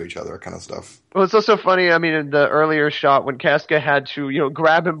friends do to each other, kind of stuff. Well, it's also funny. I mean, in the earlier shot when Casca had to,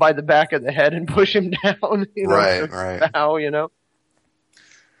 grab him by the back of the head and push him down. Right. Bow,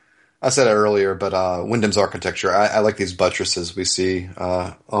 I said it earlier, but Wyndham's architecture, I like these buttresses we see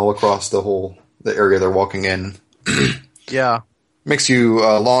all across the area they're walking in. Yeah. Makes you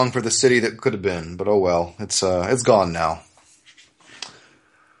long for the city that could have been, but oh well, it's gone now.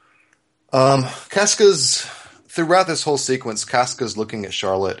 Throughout this whole sequence, Casca's looking at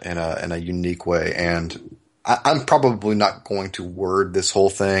Charlotte in a unique way, and I'm probably not going to word this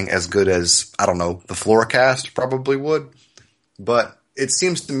whole thing as good as, I don't know, the Floracast probably would, but it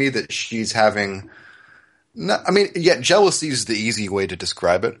seems to me that she's having jealousy is the easy way to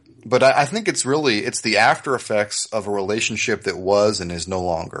describe it, but I think it's the after effects of a relationship that was and is no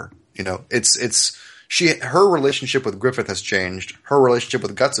longer. Her relationship with Griffith has changed, her relationship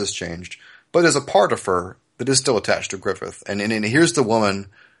with Guts has changed, but there's a part of her that is still attached to Griffith. And here's the woman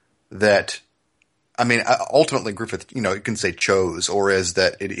that, ultimately Griffith, you can say chose, or is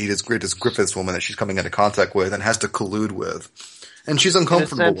that it is Griffith's woman that she's coming into contact with and has to collude with. And she's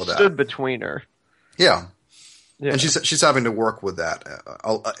uncomfortable with that. Stood between her. Yeah. And she's having to work with that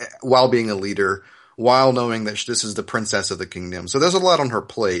while being a leader, while knowing that this is the princess of the kingdom. So there's a lot on her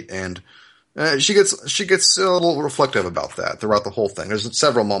plate, and she gets a little reflective about that throughout the whole thing. There's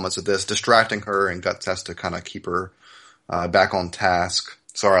several moments of this distracting her, and Guts has to kind of keep her back on task.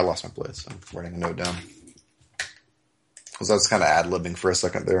 Sorry, I lost my place. I'm writing a note down. I was kind of ad-libbing for a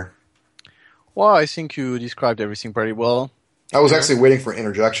second there. Well, I think you described everything pretty well. I was actually waiting for an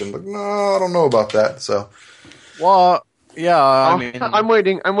interjection, but no, I don't know about that. So, well, yeah, I'm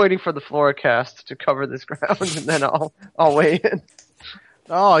waiting for the Floracast to cover this ground, and then I'll weigh in.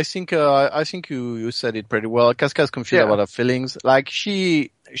 No, I think you said it pretty well. Casca's confused about her feelings. Like she's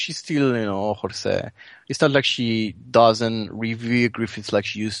still, how to say, it's not like she doesn't revere Griffiths like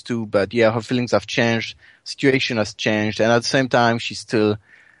she used to, but yeah, her feelings have changed, situation has changed, and at the same time, she's still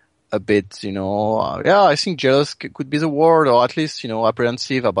a bit, I think jealous could be the word, or at least,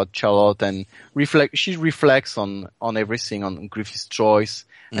 apprehensive about Charlotte, and she reflects on everything, on Griffith's choice,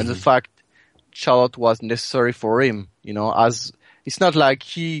 and the fact Charlotte was necessary for him, as, it's not like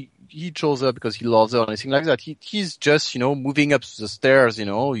he chose her because he loves her or anything like that. He's just, moving up the stairs,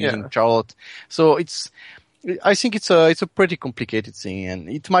 using Charlotte. So I think it's a pretty complicated thing, and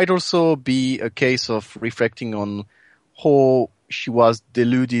it might also be a case of reflecting on how she was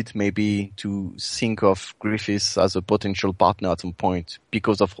deluded maybe to think of Griffiths as a potential partner at some point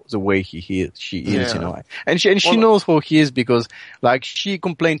because of the way she is, and she knows how he is because like she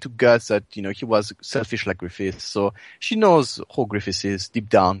complained to Guts that, he was selfish like Griffiths. So she knows how Griffiths is deep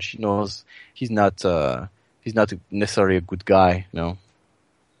down. She knows he's not necessarily a good guy,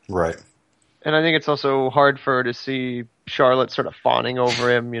 Right. And I think it's also hard for her to see Charlotte sort of fawning over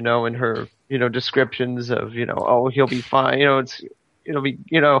him, in her, descriptions of, oh, he'll be fine. it'll be,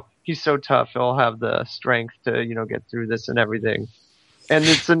 he's so tough. He'll have the strength to, get through this and everything. And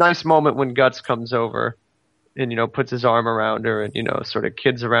it's a nice moment when Guts comes over and, puts his arm around her and, sort of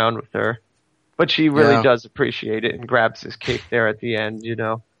kids around with her. But she really does appreciate it and grabs his cape there at the end,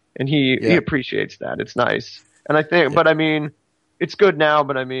 and he appreciates that. It's nice. And I think, but I mean, it's good now,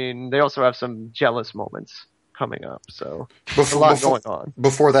 but I mean, they also have some jealous moments coming up. So there's a lot going on.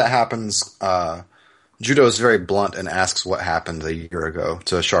 Before that happens, Judo is very blunt and asks what happened a year ago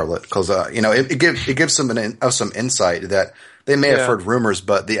to Charlotte. Cause, it gives some insight that they may have heard rumors,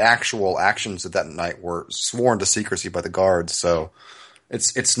 but the actual actions of that night were sworn to secrecy by the guards. So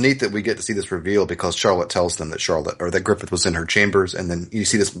it's neat that we get to see this reveal because Charlotte tells them that Griffith was in her chambers, and then you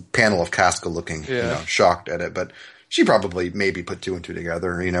see this panel of Casca looking, shocked at it. But she probably maybe put two and two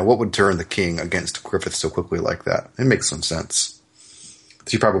together. What would turn the king against Griffith so quickly like that? It makes some sense.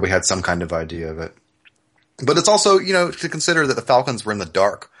 She probably had some kind of idea of it. But it's also, to consider that the Falcons were in the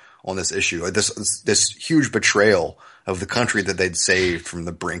dark on this issue. This huge betrayal of the country that they'd saved from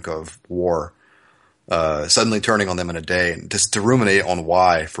the brink of war. Suddenly turning on them in a day, and just to ruminate on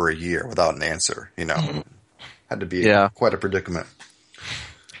why for a year without an answer, had to be quite a predicament.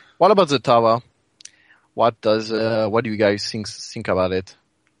 What about the tower? What do you guys think about it?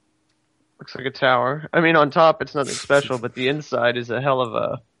 Looks like a tower. I mean, on top it's nothing special, but the inside is a hell of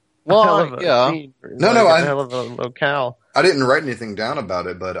a scene. A hell of a locale. I didn't write anything down about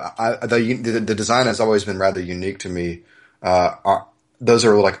it, but the design has always been rather unique to me. Those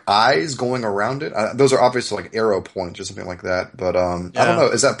are like eyes going around it. Those are obviously like arrow points or something like that. But I don't know.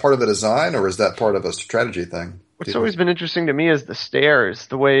 Is that part of the design or is that part of a strategy thing? What's always been interesting to me is the stairs,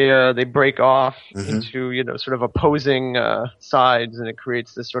 the way they break off into sort of opposing sides, and it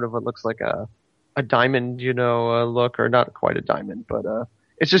creates this sort of what looks like a diamond, look, or not quite a diamond, but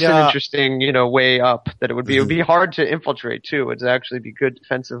it's just an interesting way up that it would be. It would be hard to infiltrate too. It'd actually be good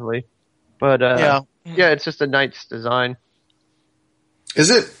defensively, but it's just a nice design. Is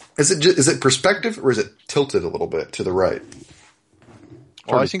it perspective or is it tilted a little bit to the right?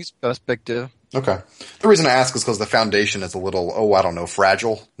 I think it's perspective. Okay. The reason I ask is because the foundation is a little,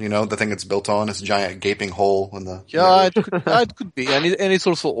 fragile. The thing it's built on, this giant gaping hole in the. Yeah, it could be, and it's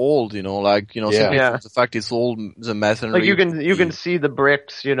also old. The fact it's old, the masonry. Like you can see the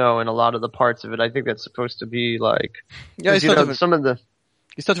bricks, in a lot of the parts of it. I think that's supposed to be like. Yeah, it's not even, some of the.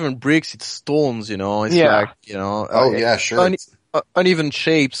 It's not even bricks; it's stones. It's Oh yeah, sure. Uneven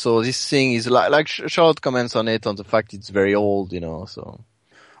shape, so this thing is like Charlotte comments on it, on the fact it's very old, so.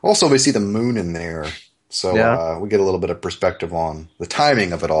 Also, we see the moon in there, so we get a little bit of perspective on the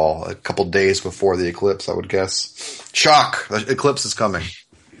timing of it all. A couple days before the eclipse, I would guess. Shock! The eclipse is coming.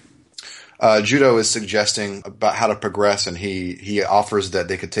 Judo is suggesting about how to progress, and he offers that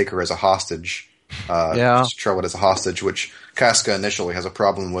they could take her as a hostage. Charlotte as a hostage, which Casca initially has a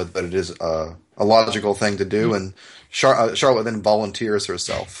problem with, but it is a logical thing to do, and Charlotte then volunteers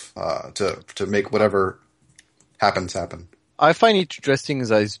herself to make whatever happens happen. I find it interesting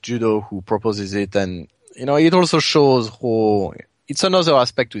that it's Judo who proposes it, and it also shows how it's another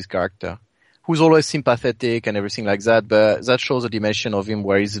aspect to his character, who's always sympathetic and everything like that. But that shows a dimension of him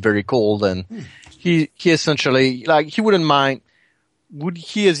where he's very cold, and he essentially he wouldn't mind. Would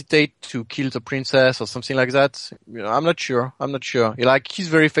he hesitate to kill the princess or something like that? I'm not sure. He's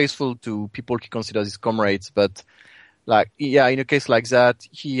very faithful to people he considers his comrades, but in a case like that,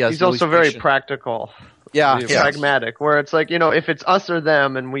 he's also very practical. Pragmatic, where it's like, if it's us or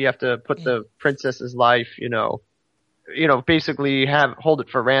them and we have to put the princess's life, basically hold it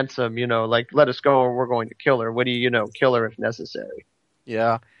for ransom, let us go or we're going to kill her. What do you kill her if necessary.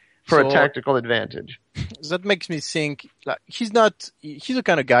 Yeah. For a tactical advantage. That makes me think, he's the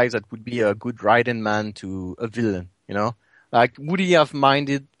kind of guy that would be a good right-hand man to a villain, would he have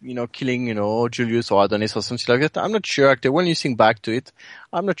minded, killing, Julius or Adonis or something like that? I'm not sure. Actually, when you think back to it,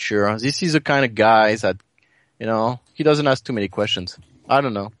 I'm not sure. This is the kind of guy that, he doesn't ask too many questions. I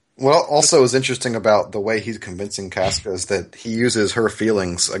don't know. Well, also what's interesting about the way he's convincing Casca is that he uses her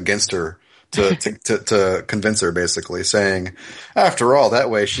feelings against her to convince her, basically, saying, after all, that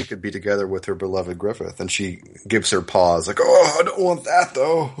way she could be together with her beloved Griffith. And she gives her pause, like, I don't want that,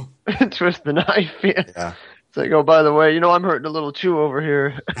 though. Twist the knife, yeah. It's like, oh, by the way, I'm hurting a little too over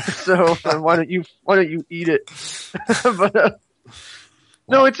here. So why don't you eat it? But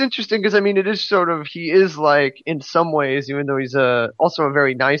no, it's interesting because it is sort of, he is like, in some ways, even though he's also a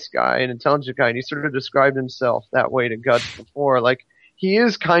very nice guy, an intelligent guy, and he sort of described himself that way to Guts before. Like, he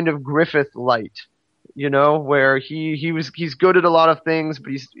is kind of Griffith light, where he's good at a lot of things,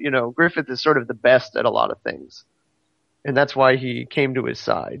 but he's, Griffith is sort of the best at a lot of things, and that's why he came to his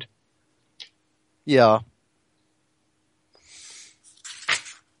side. Yeah.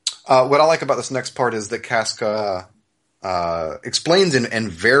 What I like about this next part is that Casca explains in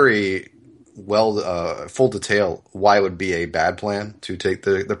very full detail why it would be a bad plan to take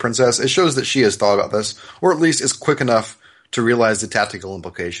the princess. It shows that she has thought about this, or at least is quick enough to realize the tactical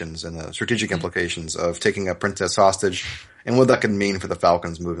implications and the strategic implications of taking a princess hostage and what that can mean for the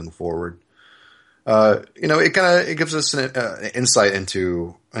Falcons moving forward. It gives us an insight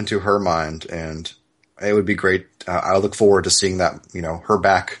into her mind, and it would be great. I look forward to seeing that, her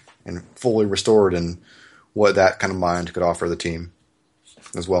back and fully restored, and what that kind of mind could offer the team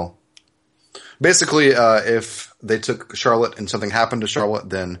as well. Basically, if they took Charlotte and something happened to Charlotte,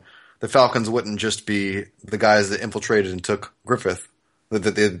 then the Falcons wouldn't just be the guys that infiltrated and took Griffith,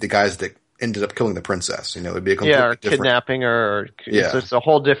 the guys that ended up killing the princess. It would be a completely or different, kidnapping her. It's just a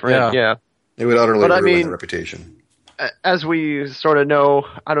whole different. Yeah. It would utterly ruin their reputation. As we sort of know,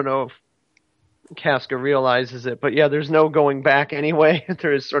 I don't know if Casca realizes it, but there's no going back anyway.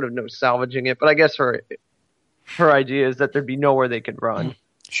 There is sort of no salvaging it. But I guess her idea is that there'd be nowhere they could run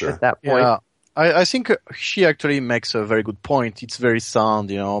at that point. Yeah. I think she actually makes a very good point. It's very sound,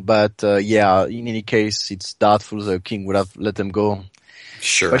 but in any case, it's doubtful the king would have let them go.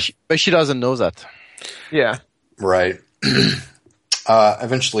 Sure. But she doesn't know that. Yeah. Right.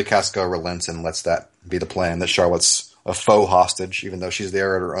 Eventually Casca relents and lets that be the plan, that Charlotte's a faux hostage, even though she's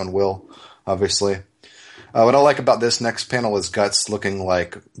there at her own will, obviously. What I like about this next panel is Guts looking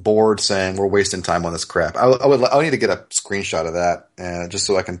like bored, saying we're wasting time on this crap. I need to get a screenshot of that, just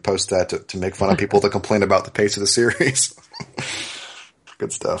so I can post that to make fun of people that complain about the pace of the series.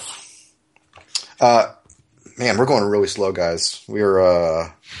 Good stuff. Man, we're going really slow, guys.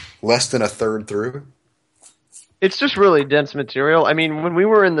 We're less than a third through. It's just really dense material. I mean, when we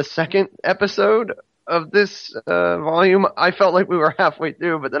were in the second episode of this volume, I felt like we were halfway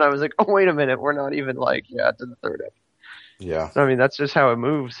through, but then I was like, oh, wait a minute, we're not even to the third episode. Yeah. So, I mean, that's just how it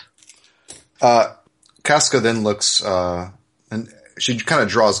moves. Casca then looks, and she kind of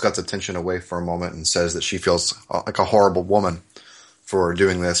draws Guts' attention away for a moment and says that she feels like a horrible woman for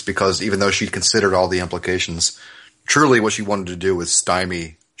doing this, because even though she considered all the implications, truly what she wanted to do was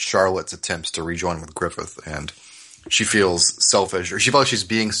stymie Charlotte's attempts to rejoin with Griffith, and she feels selfish, or she feels she's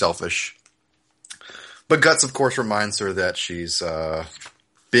being selfish. But Guts, of course, reminds her that she's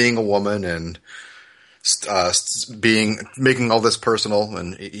being a woman and making all this personal.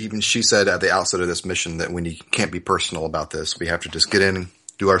 And even she said at the outset of this mission that we can't be personal about this. We have to just get in,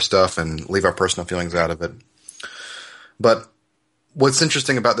 do our stuff, and leave our personal feelings out of it. But what's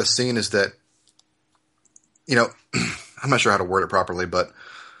interesting about this scene is that, I'm not sure how to word it properly, but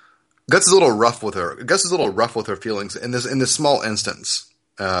Guts is a little rough with her. Guts is a little rough with her feelings in this small instance.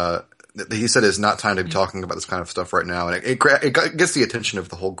 He said it's not time to be talking about this kind of stuff right now, and it gets the attention of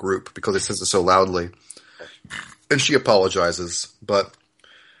the whole group because it says it so loudly. And she apologizes, but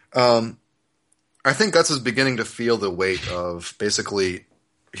I think Guts is beginning to feel the weight of basically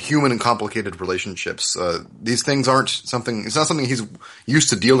human and complicated relationships. These things aren't something. It's not something he's used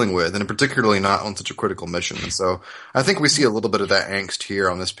to dealing with, and particularly not on such a critical mission. And so I think we see a little bit of that angst here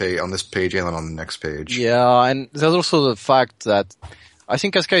on this page, and on the next page. Yeah, and there's also the fact that I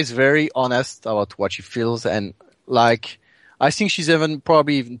think Casca is very honest about what she feels, and I think she's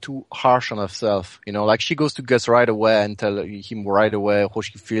probably even too harsh on herself. She goes to Guts right away and tell him right away how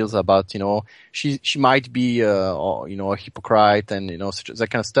she feels about, she might be, a hypocrite and, that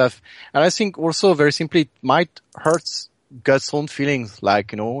kind of stuff. And I think also very simply it might hurt Guts' own feelings,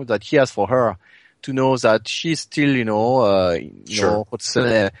 that he has for her, to know that she's still, sure.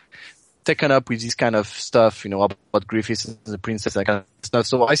 Taken up with this kind of stuff, about Griffith and the princess and that kind of stuff.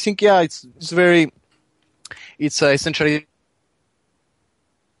 So I think, it's essentially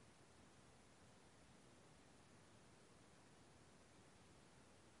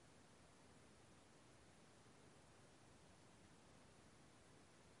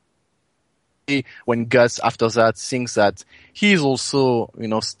when Guts after that thinks that he's also,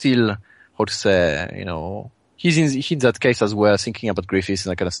 still, he's in that case as well, thinking about Griffiths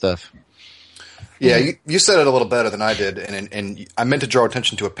and that kind of stuff. Yeah, you said it a little better than I did, and I meant to draw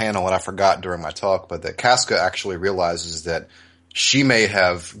attention to a panel and I forgot during my talk, but that Casca actually realizes that she may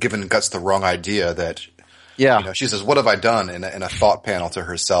have given Guts the wrong idea that, she says, what have I done in a thought panel to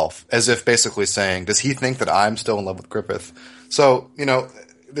herself, as if basically saying, does he think that I'm still in love with Griffith? So,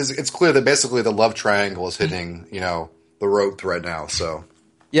 it's clear that basically the love triangle is hitting, the rope right now, so.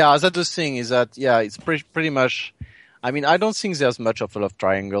 Yeah, that's the thing is that, it's pretty much, I mean, I don't think there's much of a love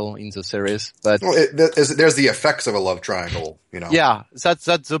triangle in the series, but. Well, there's the effects of a love triangle, Yeah, that's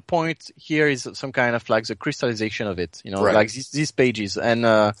the point here is some kind of the crystallization of it, right. These pages.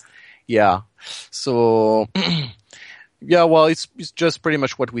 And, so, Yeah, well, it's just pretty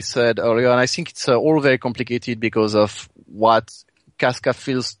much what we said earlier, and I think it's all very complicated because of what Casca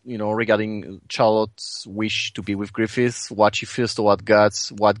feels, regarding Charlotte's wish to be with Griffith, what she feels toward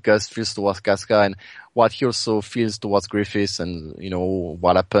Guts, what Gus feels towards Casca, and what he also feels towards Griffith, and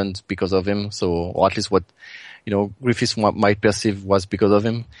what happened because of him. So, or at least what Griffith might perceive was because of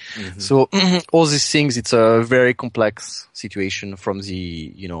him. Mm-hmm. So all these things, it's a very complex situation from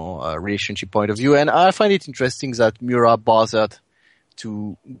the, relationship point of view. And I find it interesting that Miura bothered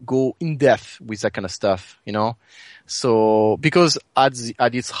to go in depth with that kind of stuff, So, because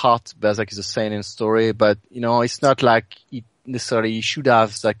at its heart, Berserk is a seinen story, but, it's not like it necessarily should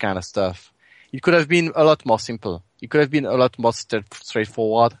have that kind of stuff. It could have been a lot more simple. It could have been a lot more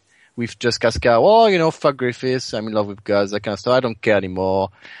straightforward. With just Casca, fuck Griffiths, I'm in love with Gus, that kind of stuff, I don't care anymore.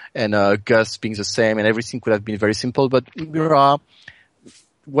 And Gus being the same, and everything could have been very simple, but Miura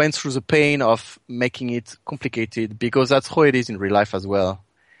went through the pain of making it complicated, because that's how it is in real life as well.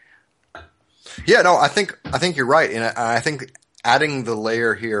 Yeah, no, I think you're right, and I think adding the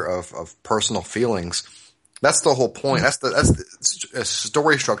layer here of personal feelings, that's the whole point. That's the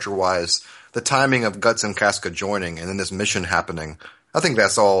story structure wise, the timing of Guts and Casca joining, and then this mission happening. I think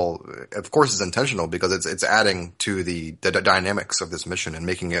that's all, of course, is intentional, because it's adding to the dynamics of this mission and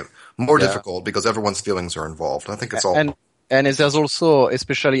making it more difficult because everyone's feelings are involved. I think it's all. And there's also,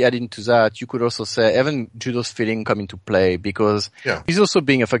 especially adding to that, you could also say even Judo's feeling come into play, because he's also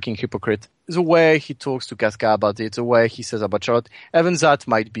being a fucking hypocrite. The way he talks to Casca about it, the way he says about Charlotte, even that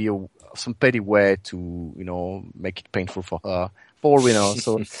might be some petty way to, make it painful for her. For all we know.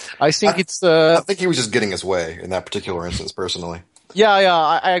 So I think I think he was just getting his way in that particular instance, personally. Yeah,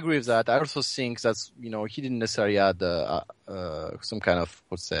 I agree with that. I also think that's, he didn't necessarily add, some kind of,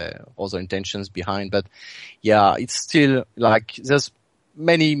 other intentions behind, but yeah, it's still like, there's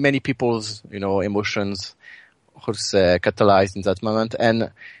many people's, emotions, catalyzed in that moment,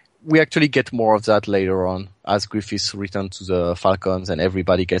 and we actually get more of that later on as Griffiths return to the Falcons and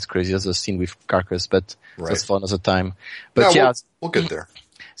everybody gets crazy, as a scene with Carcass, but that's for another time. But we'll get there.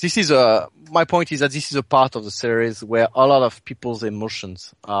 This is my point is that this is a part of the series where a lot of people's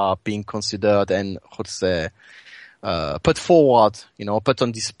emotions are being considered and, put forward, put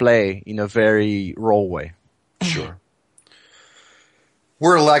on display in a very raw way. Sure.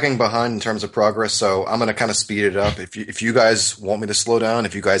 We're lagging behind in terms of progress, so I'm going to kind of speed it up. If you guys want me to slow down,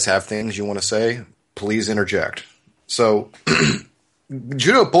 if you guys have things you want to say, please interject. So,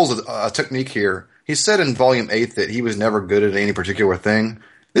 Judo pulls a technique here. He said in Volume 8 that he was never good at any particular thing.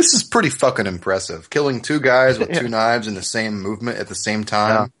 This is pretty fucking impressive. Killing two guys with two knives in the same movement at the same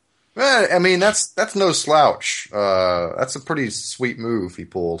time. Yeah. I mean, that's no slouch. That's a pretty sweet move he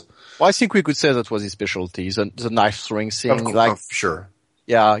pulled. Well, I think we could say that was his specialty, the knife throwing thing. Sure.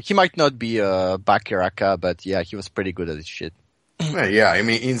 Yeah, he might not be a Bakiraka, but yeah, he was pretty good at his shit. Yeah, I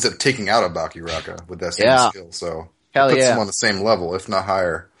mean, he ends up taking out a Bakiraka with that same skill, so it puts him on the same level, if not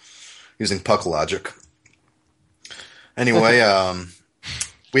higher, using puck logic. Anyway,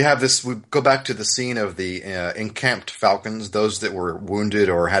 we go back to the scene of the encamped Falcons, those that were wounded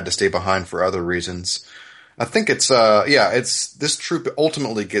or had to stay behind for other reasons. I think it's this troop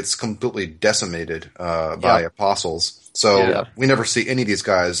ultimately gets completely decimated by apostles. So we never see any of these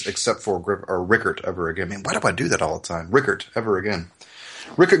guys except for Rickert ever again. Man, why do I do that all the time? Rickert ever again.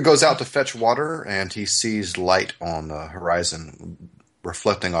 Rickert goes out to fetch water, and he sees light on the horizon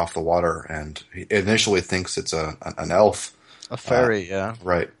reflecting off the water, and he initially thinks it's an elf. A fairy, yeah.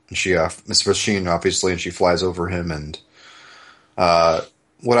 Right. And she, Miss Rasheen, obviously, and she flies over him. And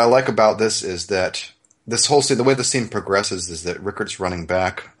what I like about this is that this whole scene, the way the scene progresses, is that Rickert's running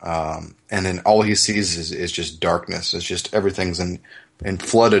back, and then all he sees is just darkness. It's just everything's in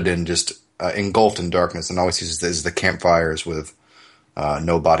flooded and just engulfed in darkness, and all he sees is the campfires with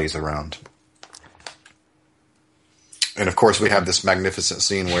no bodies around. And of course, we have this magnificent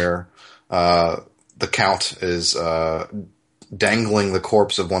scene where the Count is dangling the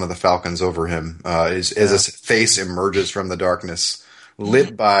corpse of one of the Falcons over him as his face emerges from the darkness,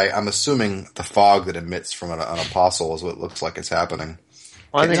 lit by, I'm assuming, the fog that emits from an apostle is what it looks like it's happening.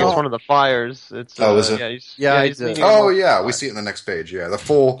 Well, I think it's one of the fires. It's, is it? Yeah, we see it in the next page. Yeah, the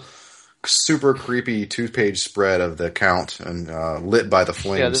full super creepy 2-page spread of the Count and lit by the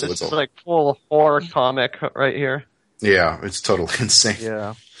flames. Yeah, this is like full horror comic right here. Yeah, it's totally insane.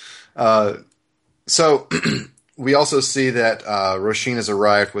 Yeah. So we also see that Roshin has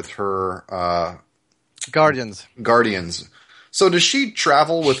arrived with her Guardians. So does she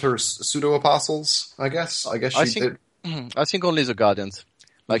travel with her pseudo apostles? I guess she did. I think only the Guardians.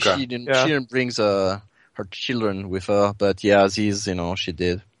 Like she didn't bring her children with her, but yeah, these she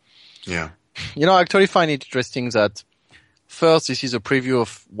did. Yeah. I actually find it interesting that first, this is a preview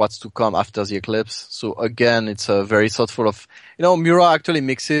of what's to come after the eclipse. So again, it's a very thoughtful of, Miura actually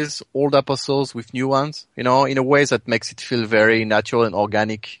mixes old apostles with new ones, in a way that makes it feel very natural and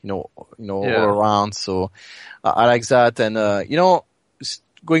organic, all around. So I like that. And,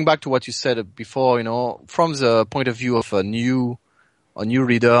 going back to what you said before, from the point of view of a new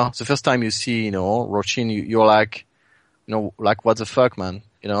reader, the first time you see, Roshin, you're like, like, what the fuck, man,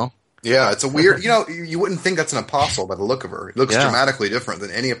 Yeah, it's a weird, you wouldn't think that's an apostle by the look of her. It looks dramatically different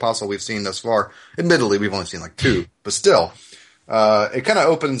than any apostle we've seen thus far. Admittedly, we've only seen like 2, but still, it kind of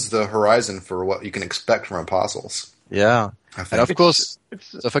opens the horizon for what you can expect from apostles. Yeah. And of course,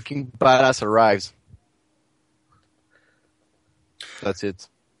 the fucking badass arrives. That's it.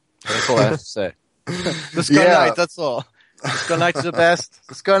 That's all I have to say. The Skull Knight, that's all. The Skull Knight is the best.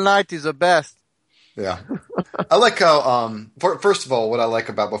 The Skull Knight is the best. Yeah. I like how, first of all, what I like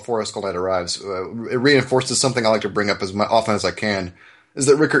about before a Skull Knight arrives, it reinforces something I like to bring up as often as I can, is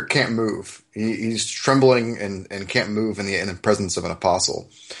that Rickert can't move. He's trembling and can't move in the presence of an apostle.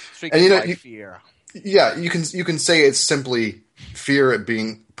 And fear. Yeah, you can say it's simply fear at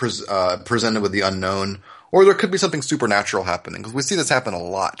being presented with the unknown, or there could be something supernatural happening, because we see this happen a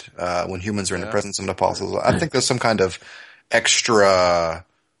lot when humans are in the presence of an apostle. I think there's some kind of extra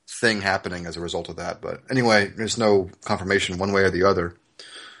thing happening as a result of that. But anyway, there's no confirmation one way or the other.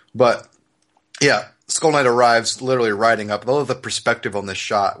 But yeah, Skull Knight arrives literally riding up. I love the perspective on this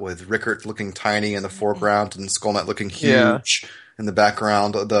shot with Rickert looking tiny in the foreground and Skull Knight looking huge in the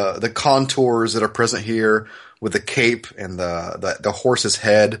background. The contours that are present here with the cape and the horse's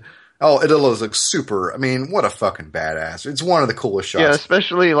head. Oh, it looks super. I mean, what a fucking badass. It's one of the coolest shots. Yeah,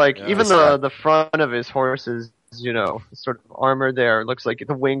 especially even the front of his horse's, sort of armor there. It looks like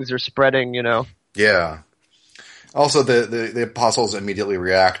the wings are spreading, Yeah. Also, the apostles immediately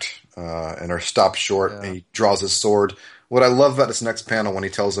react and are stopped short, and he draws his sword. What I love about this next panel when he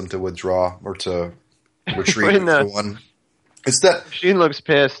tells them to withdraw or to retreat it's that Sheen looks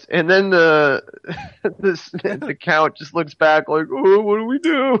pissed, and then the Count just looks back like, "Oh, what do we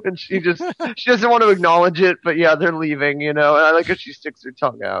do?" And she doesn't want to acknowledge it, but yeah, they're leaving, And I like how she sticks her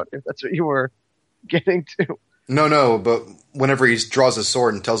tongue out. If that's what you were getting to. No, but whenever he draws his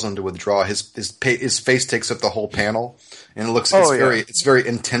sword and tells them to withdraw, his face takes up the whole panel, and it looks it's very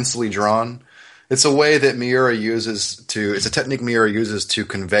intensely drawn. It's a way that it's a technique Miura uses to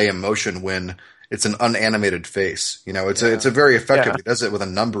convey emotion when it's an unanimated face. It's a very effective. He does it with a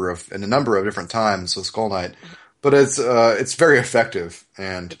number of different times with Skull Knight, but it's very effective.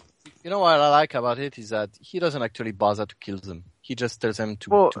 And what I like about it is that he doesn't actually bother to kill them. He just tells them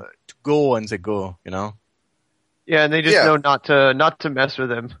to go, and they go. Yeah, and they just know not to mess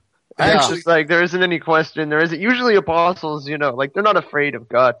with him. It's just like there isn't any question. There isn't usually apostles. Like they're not afraid of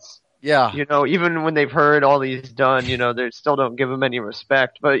guts. Yeah. Even when they've heard all these done, they still don't give them any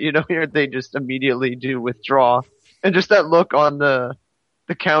respect. But, here they just immediately do withdraw. And just that look on the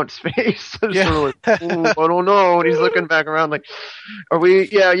Count's face. Sort of like, I don't know. And he's looking back around like, are we?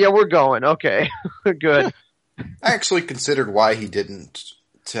 Yeah, we're going. Okay. Good. I actually considered why he didn't.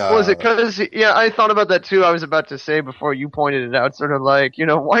 Was it because, I thought about that too. I was about to say before you pointed it out, sort of like,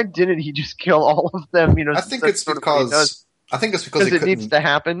 why didn't he just kill all of them? I think it's because it needs to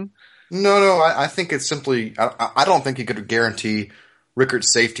happen. No, I think it's simply, I don't think he could guarantee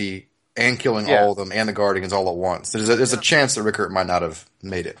Rickert's safety and killing all of them and the Guardians all at once. There's a chance that Rickert might not have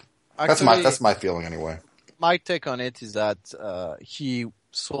made it. Actually, that's my feeling anyway. My take on it is that he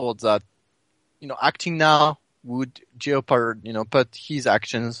saw that, acting now would jeopardize, put his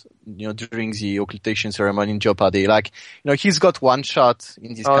actions, during the occultation ceremony in jeopardy. Like, he's got one shot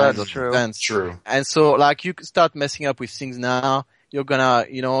in these kinds of events. True. And so, like, you start messing up with things now, you're gonna,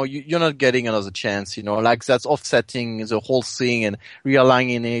 you're not getting another chance, like that's offsetting the whole thing and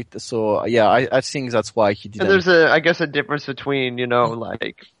realigning it. So yeah, I think that's why he didn't. And there's I guess a difference between,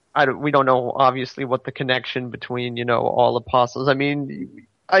 like, we don't know obviously what the connection between, all apostles. I mean,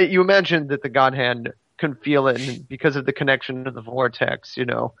 you imagine that the God Hand can feel it and because of the connection to the vortex,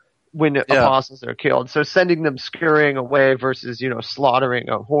 when apostles are killed. So sending them scurrying away versus, slaughtering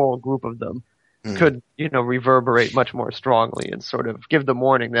a whole group of them. Could, reverberate much more strongly and sort of give the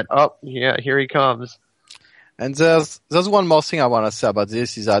warning that, here he comes. And there's one more thing I want to say about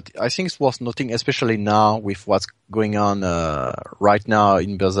this is that I think it's worth noting, especially now with what's going on right now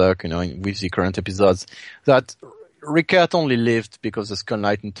in Berserk, with the current episodes, that Rickert only lived because the Skull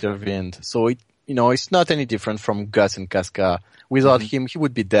Knight intervened. So it's not any different from Gus and Casca. Without him, he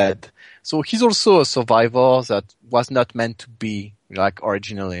would be dead. So he's also a survivor that was not meant to be like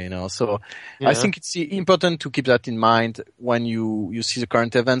originally, So I think it's important to keep that in mind when you see the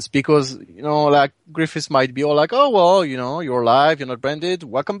current events, because, like Griffiths might be all like, oh, well, you're alive, you're not branded,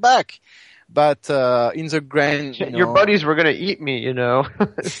 welcome back. But, in the grand, your buddies were going to eat me, Yeah.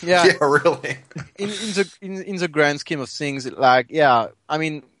 Yeah, really. in the grand scheme of things, like, I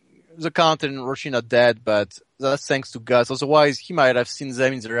mean, the Count and Roshin are dead, but that's thanks to Guts. Otherwise, he might have seen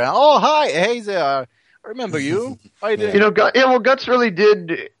them in the round. Oh, hi, hey there. I remember you. I did. Guts really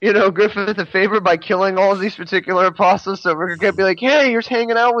did, Griffith a favor by killing all of these particular apostles. So Rickard could be like, hey, you're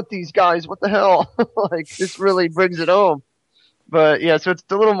hanging out with these guys. What the hell? Like, this really brings it home. But yeah, so it's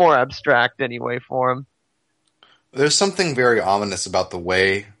a little more abstract anyway for him. There's something very ominous about the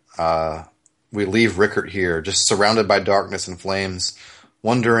way we leave Rickard here, just surrounded by darkness and flames,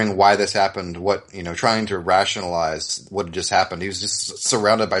 wondering why this happened, trying to rationalize what had just happened. He was just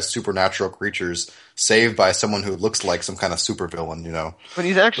surrounded by supernatural creatures, saved by someone who looks like some kind of supervillain, But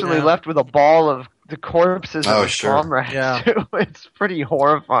he's actually left with a ball of the corpses of his comrades. Yeah. It's pretty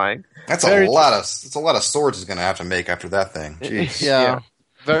horrifying. That's a lot of swords he's going to have to make after that thing. Jeez. Yeah.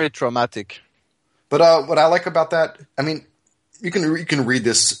 Very traumatic. But what I like about that, I mean, you can read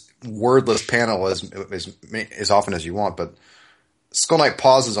this wordless panel as often as you want, but Skull Knight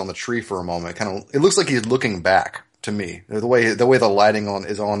pauses on the tree for a moment. It looks like he's looking back to me. The way the lighting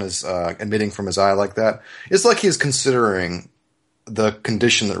is on his emitting from his eye like that. It's like he's considering the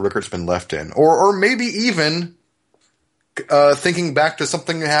condition that Rickard's been left in, or maybe even thinking back to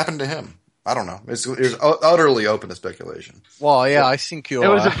something that happened to him. I don't know. It's utterly open to speculation. Well, yeah, I think it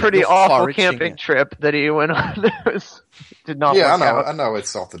was a pretty awful camping trip that he went on. Did not. Yeah, work out. I know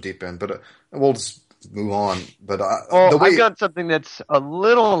it's off the deep end, but we'll just move on. But I've got something that's a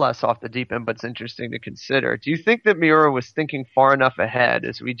little less off the deep end, but it's interesting to consider. Do you think that Miura was thinking far enough ahead,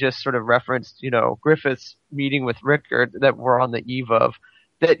 as we just sort of referenced, Griffith's meeting with Rickard that we're on the eve of,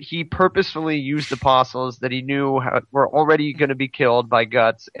 that he purposefully used apostles that he knew were already going to be killed by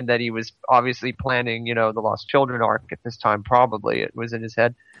Guts, and that he was obviously planning, the Lost Children arc at this time? Probably it was in his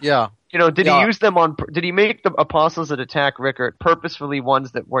head. Yeah. Did he use them did he make the apostles that attack Rickard purposefully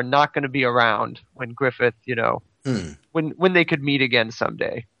ones that were not going to be around when Griffith, when they could meet again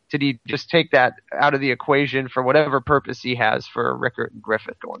someday? Did he just take that out of the equation for whatever purpose he has for Rickard and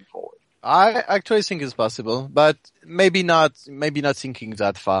Griffith going forward? I actually think it's possible, but maybe not thinking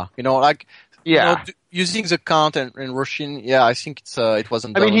that far. Using the Count and Roshin, I think it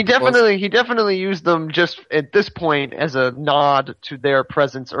wasn't. I mean, he definitely used them just at this point as a nod to their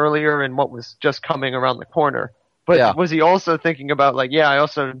presence earlier and what was just coming around the corner. But was he also thinking about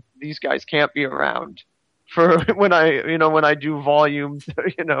these guys can't be around for when I do volume,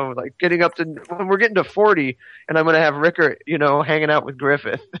 getting up to when we're getting to 40, and I'm going to have Rickard, hanging out with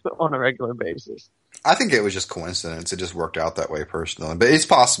Griffith on a regular basis. I think it was just coincidence. It just worked out that way personally, but it's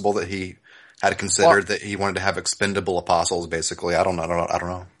possible that he had considered that he wanted to have expendable apostles. Basically, I don't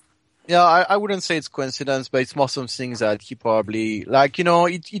know. Yeah, I wouldn't say it's coincidence, but it's more some things that he probably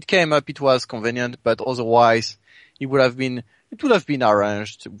it came up. It was convenient, but otherwise it would have been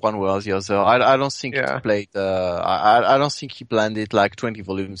arranged one way or the other. I don't think he played. I don't think he planned it like 20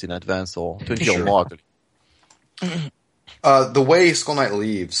 volumes in advance or 20 or more. The way Skull Knight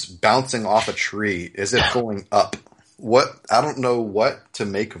leaves, bouncing off a tree, is it going up? I don't know what to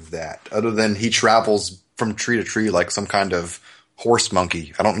make of that, other than he travels from tree to tree like some kind of horse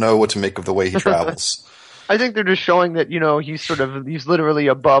monkey. I don't know what to make of the way he travels. I think they're just showing that, he's literally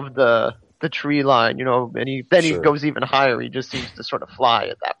above the tree line, and he goes even higher. He just seems to sort of fly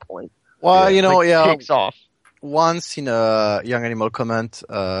at that point. Well, takes off. Once in a Young Animal comment,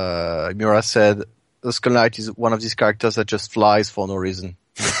 Miura said the Skull Knight is one of these characters that just flies for no reason.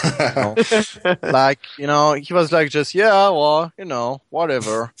 He was like just,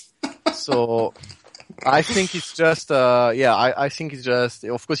 whatever. So I think it's just, I think it's just,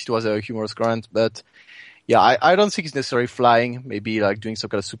 of course it was a humorous grunt, but I don't think it's necessarily flying, maybe like doing some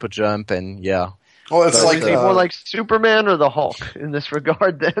kind of super jump and Well, it's more like Superman or the Hulk in this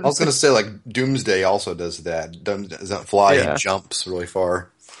regard then. I was going to say like Doomsday also does that. Doesn't fly, he jumps really far.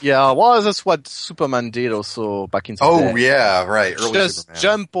 Yeah, well, that's what Superman did also back in the day. Oh, yeah, right. Early just Superman.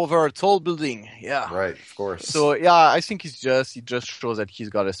 Jump over a tall building. Yeah. Right, of course. So, I think it just shows that he's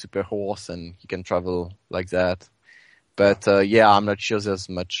got a super horse and he can travel like that. But, I'm not sure there's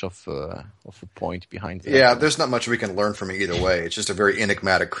much of a point behind that. Yeah, there's not much we can learn from it either way. It's just a very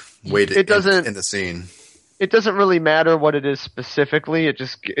enigmatic way to end the scene. It doesn't really matter what it is specifically.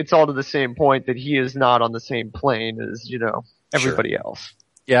 It's all to the same point that he is not on the same plane as, everybody else.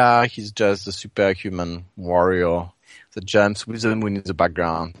 Yeah, he's just a superhuman warrior that jumps with the moon in the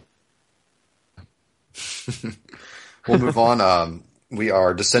background. We'll move on. We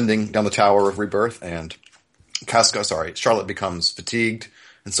are descending down the Tower of Rebirth, and Charlotte becomes fatigued,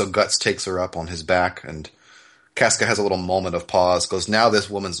 and so Guts takes her up on his back, and Casca has a little moment of pause, goes, now this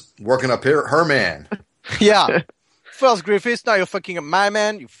woman's working up her man. Yeah. First Griffiths, now you're fucking up my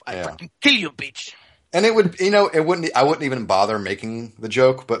man. I fucking kill you, bitch. And I wouldn't even bother making the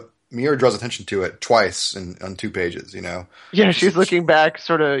joke, but Miura draws attention to it twice on 2 pages, Yeah, she's looking back,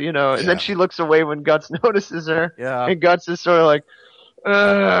 sort of, and then she looks away when Guts notices her. Yeah. And Guts is sort of like,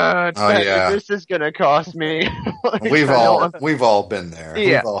 this is gonna cost me. Like, we've all been there.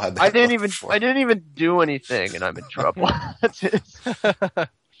 Yeah. We've all had that. I didn't even do anything, and I'm in trouble. That's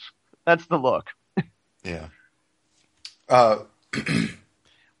the look. Yeah. Why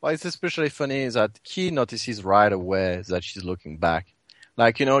it's especially funny is that he notices right away that she's looking back.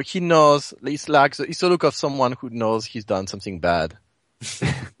 Like, he knows, it's a look of someone who knows he's done something bad.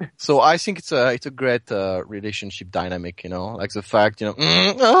 So I think it's a great relationship dynamic, like the fact,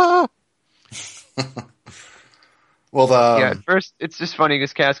 Well, at first it's just funny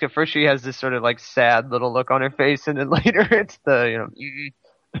because Casca, first she has this sort of like sad little look on her face, and then later it's the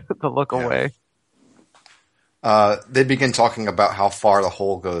the look away. They begin talking about how far the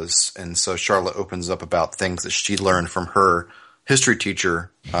hole goes, and so Charlotte opens up about things that she learned from her history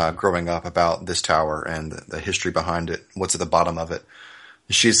teacher growing up about this tower and the history behind it, what's at the bottom of it.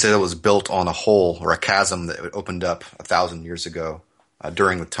 She said it was built on a hole or a chasm that opened up 1,000 years ago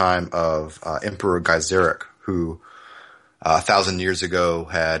during the time of Emperor Gaiseric, who 1,000 years ago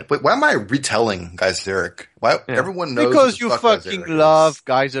had... Wait, why am I retelling Gaiseric? Why everyone knows? Because you fucking love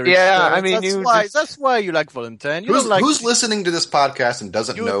Gaiseric. Yeah, I mean, that's why you like Volume 10. Who's listening to this podcast and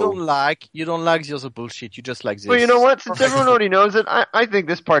doesn't know? You don't like the other bullshit. You just like this. Well, you know what? Since everyone already knows it, I think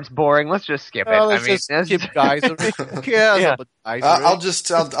this part's boring. Let's just skip it. Let's skip Gaiseric. Who cares about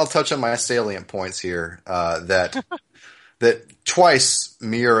Gaiseric? I'll touch on my salient points here. That twice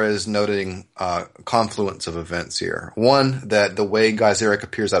Miura is noting confluence of events here. One, that the way Gaiseric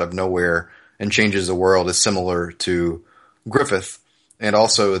appears out of nowhere and changes the world is similar to Griffith, and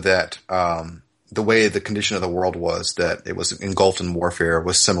also that the way the condition of the world was, that it was engulfed in warfare,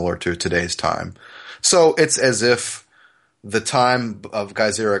 was similar to today's time. So it's as if the time of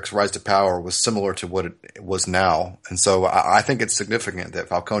Gaiseric's rise to power was similar to what it was now. And so I think it's significant that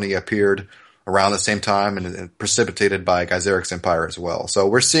Falcone appeared around the same time and precipitated by Gaiseric's empire as well. So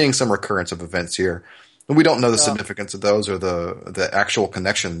we're seeing some recurrence of events here. And we don't know the significance of those or the actual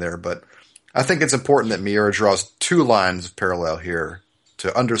connection there, but I think it's important that Miura draws 2 lines of parallel here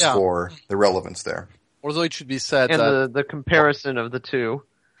to underscore the relevance there. Although it should be said that the comparison of the two.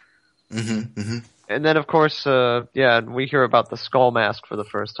 Mm-hmm, mm-hmm. And then, of course, we hear about the skull mask for the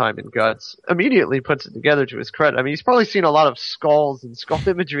first time in Guts. Immediately puts it together to his credit. I mean, he's probably seen a lot of skulls and skull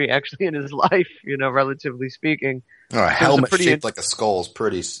imagery actually in his life, relatively speaking. A helmet shaped like a skull is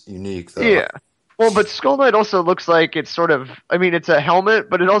pretty unique, though. Yeah. Well, but Skull Knight also looks like it's sort of, I mean, it's a helmet,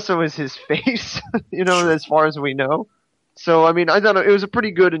 but it also is his face, as far as we know. So, I mean, I thought it was a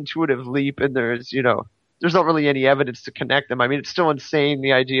pretty good intuitive leap, and there's not really any evidence to connect them. I mean, it's still insane,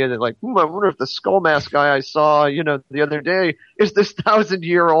 the idea that, like, I wonder if the Skull Mask guy I saw, the other day is this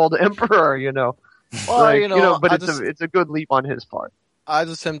 1,000-year-old emperor, Well, but it's a good leap on his part. At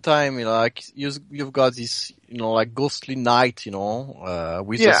the same time, you've got this, like ghostly knight,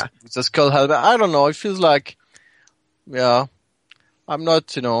 with the skull helmet. I don't know. It feels like, I'm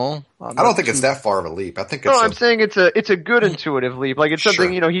not, I don't think it's that far of a leap. I think I'm saying it's a good intuitive leap. Like it's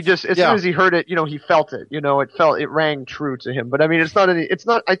something, he just, as soon as he heard it, he felt it, it rang true to him. But I mean,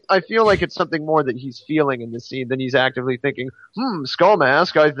 I feel like it's something more that he's feeling in the scene than he's actively thinking, Skull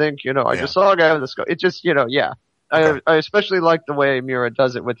Mask, I think, I just saw a guy with a skull. It just, I especially like the way Miura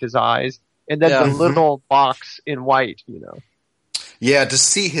does it with his eyes, and then the little box in white, Yeah, to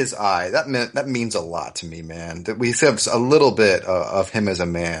see his eye, that means a lot to me, man. That we have a little bit of him as a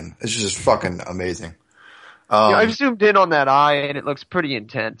man. It's just fucking amazing. I've zoomed in on that eye, and it looks pretty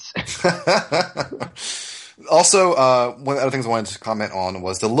intense. Also, one of the other things I wanted to comment on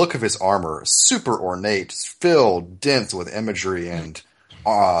was the look of his armor. Super ornate, filled, dense with imagery and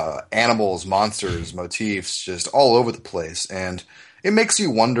animals, monsters, motifs, just all over the place. And it makes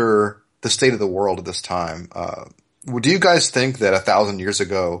you wonder the state of the world at this time. Do you guys think that 1,000 years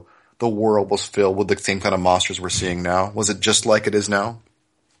ago, the world was filled with the same kind of monsters we're seeing now? Was it just like it is now?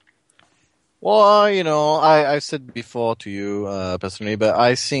 Well, I've said before to you, personally, but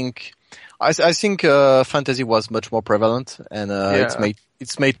I think fantasy was much more prevalent, and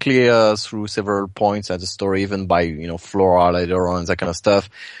it's made clear through several points at the story, even by Flora later on, that kind of stuff.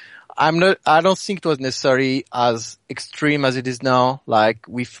 I don't think it was necessarily as extreme as it is now, like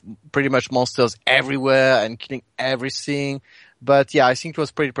with pretty much monsters everywhere and killing everything. But yeah, I think it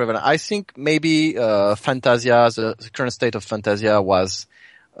was pretty prevalent. I think maybe, Fantasia, the current state of Fantasia was,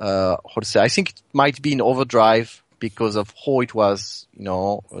 how to say, I think it might be in overdrive because of how it was,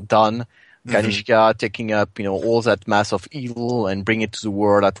 done. Kanishka taking up, all that mass of evil and bring it to the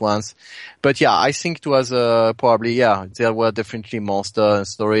world at once. But yeah, I think it was, probably, there were definitely monster and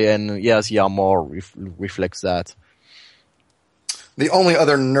story, and yes, the armor reflects that. The only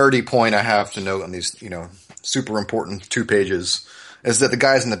other nerdy point I have to note on these, super important 2 pages is that the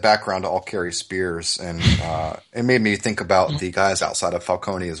guys in the background all carry spears, and it made me think about the guys outside of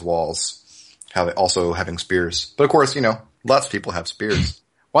Falcone's walls, also having spears. But of course, lots of people have spears.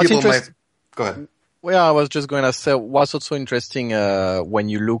 What's interesting? Go ahead. Well, I was just going to say what's also interesting when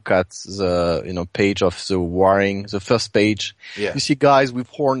you look at the page of the warring, the first page. Yeah. You see guys with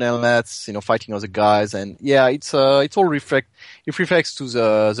horn helmets, fighting other guys, and yeah, it's all it reflects to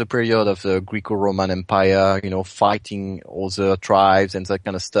the period of the Greco-Roman Empire, fighting other tribes and that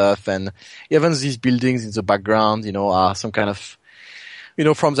kind of stuff, and even these buildings in the background, are some kind of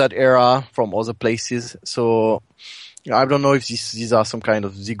from that era, from other places. So I don't know if these are some kind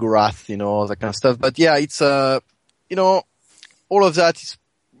of ziggurat, that kind of stuff. But yeah, it's, all of that is,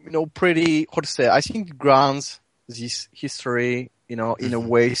 pretty, how to say, I think it grounds this history, in a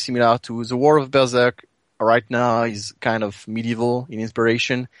way similar to the War of Berserk right now is kind of medieval in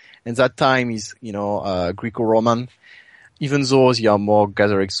inspiration. And that time is, Greco-Roman. Even though the more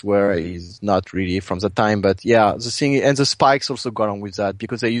Gazerix were is not really from the time, but yeah, the thing, and the spikes also got on with that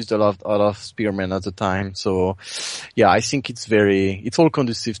because they used a lot of spearmen at the time. So yeah, I think it's all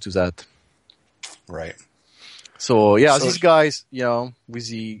conducive to that. Right. So yeah, these guys, we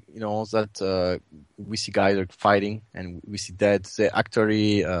see, that, we see guys are fighting and we see dead. They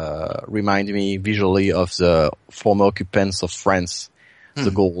actually, remind me visually of the former occupants of France,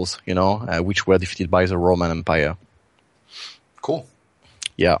 the Gauls, which were defeated by the Roman Empire. Cool.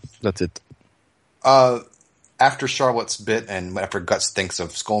 Yeah, that's it. After Charlotte's bit and after Guts thinks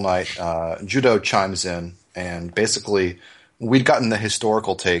of Skull Knight, Judo chimes in, and basically we'd gotten the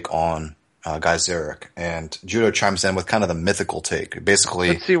historical take on Gazeric, and Judo chimes in with kind of the mythical take. Basically,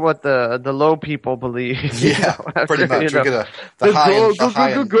 let's see what the low people believe. Yeah, pretty much. We get the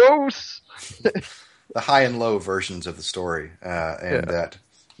high and low versions of the story, and that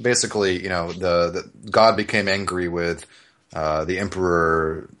basically, the God became angry with the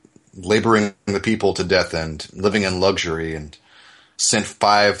emperor laboring the people to death and living in luxury, and sent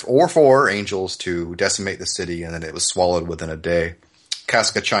 5 or 4 angels to decimate the city, and then it was swallowed within a day.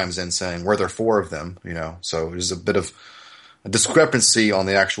 Casca chimes in saying, were there 4 of them? So there's a bit of a discrepancy on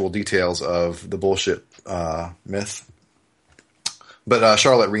the actual details of the bullshit myth. But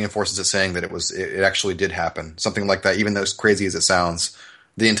Charlotte reinforces it, saying that it actually did happen. Something like that, even though as crazy as it sounds,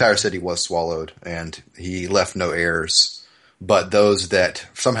 the entire city was swallowed, and he left no heirs. But those that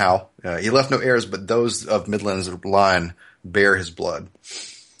somehow he left no heirs, but those of Midland's line bear his blood.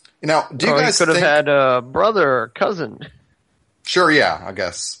 Now, do you guys he could have had a brother or cousin? Sure, yeah, I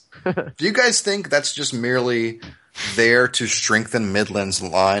guess. Do you guys think that's just merely there to strengthen Midland's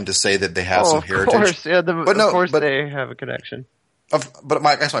line, to say that they have some heritage? Of course, yeah. Of course, they have a connection. But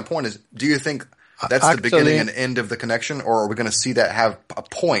I guess my point is, do you think that's the beginning and end of the connection, or are we going to see that have a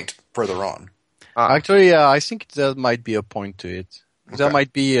point further on? Actually, I think there might be a point to it. Okay. There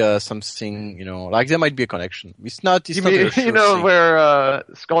might be something, there might be a connection. It's not where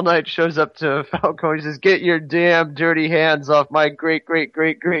Skull Knight shows up to Falcone and says, "Get your damn dirty hands off my great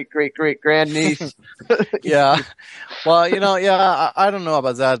grandniece." Yeah. Well, I don't know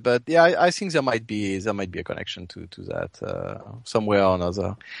about that, but yeah, I think there might be a connection to that somewhere or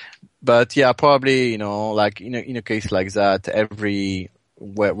another. But yeah, probably, like in a case like that,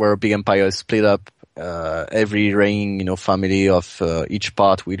 where a big empire is split up, every reigning, family of each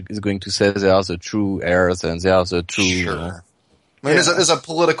part is going to say they are the true heirs and they are the true. Sure. I mean, there's a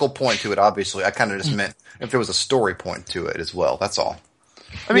political point to it. Obviously, I kind of just meant if there was a story point to it as well. That's all.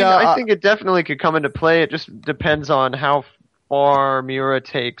 I mean, I think it definitely could come into play. It just depends on how far Miura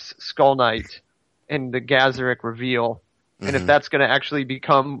takes Skull Knight and the Gazeric reveal. And if that's going to actually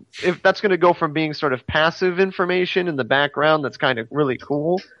if that's going to go from being sort of passive information in the background that's kind of really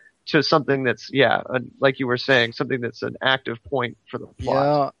cool to something that's, like you were saying, something that's an active point for the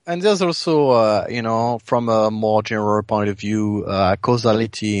plot. Yeah, and there's also, from a more general point of view,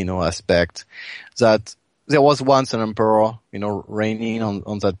 causality, aspect, that there was once an emperor, reigning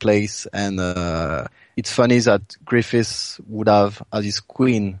on that place, and it's funny that Griffiths would have, as his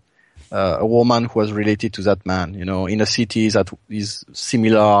queen, a woman who was related to that man, you know, in a city that is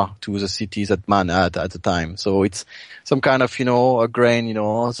similar to the city that man had at the time. So it's some kind of, you know, a grain, you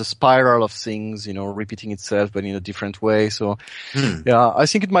know, the spiral of things, you know, repeating itself, but in a different way. So, yeah, I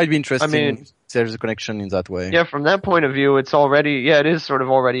think it might be interesting. I mean, there's a connection in that way. Yeah, from that point of view, it's already, it is sort of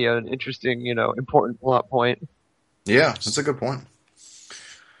already an interesting, you know, important plot point. Yeah, that's a good point.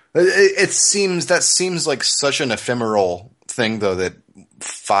 It seems like such an ephemeral thing, though, that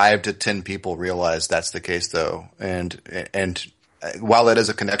 5 to 10 people realize that's the case, though. And while that is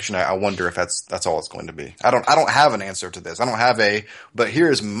a connection, I wonder if that's all it's going to be. I don't have an answer to this. I don't have but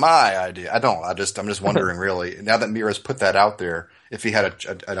here's my idea. I'm just wondering really, now that Mira's put that out there, if he had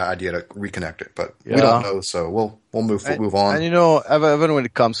an idea to reconnect it, but we don't know, so we'll move on. And you know, even when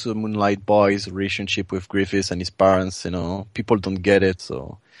it comes to Moonlight Boy's relationship with Griffiths and his parents, you know, people don't get it,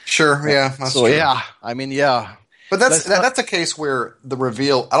 so. Sure, yeah. That's true. Yeah, I mean, yeah. But that's a case where the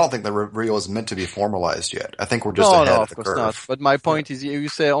reveal, I don't think the reveal is meant to be formalized yet. I think we're just ahead of the curve. No, of course not. But my point is, you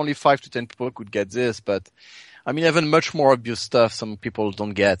say only 5 to 10 people could get this, but I mean, even much more obvious stuff some people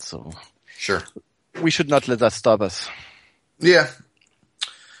don't get, so. Sure. We should not let that stop us. Yeah.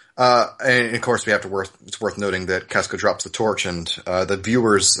 And of course it's worth noting that Casca drops the torch and, the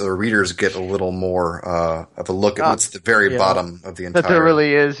viewers or readers get a little more, of a look at what's at the very bottom of the entire. That there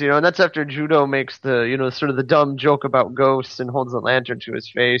really is, you know, and that's after Judo makes the, you know, sort of the dumb joke about ghosts and holds the lantern to his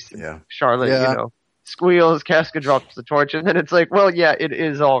face. Yeah. Charlotte, you know, squeals, Casca drops the torch, and then it's like, well, yeah, it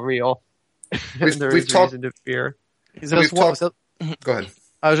is all real. There is reason to fear. Go ahead.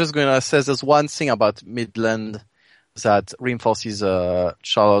 I was just going to say there's one thing about Midland that reinforces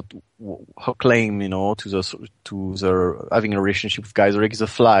Charlotte her claim, you know, to the having a relationship with Geiseric is a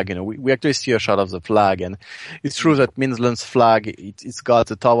flag. You know, we actually see a shot of the flag, and it's true that Midland's flag it's got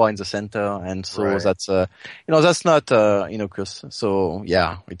the tower in the center, and so that's you know, that's not innocuous. So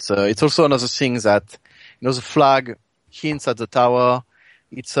yeah, it's also another thing that, you know, the flag hints at the tower.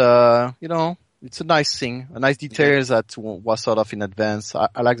 It's you know, it's a nice thing, a nice detail that was thought of in advance.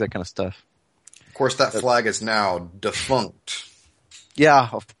 I like that kind of stuff. Of course, that flag is now defunct. Yeah,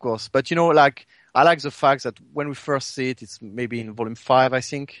 of course. But, you know, like, I like the fact that when we first see it, it's maybe in volume 5, I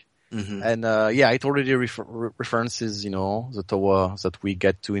think. Mm-hmm. And, it already references, you know, the tower that we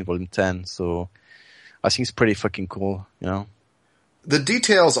get to in volume 10. So I think it's pretty fucking cool, you know. The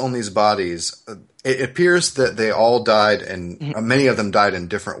details on these bodies, it appears that they all died and many of them died in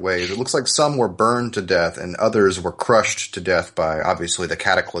different ways. It looks like some were burned to death and others were crushed to death by obviously the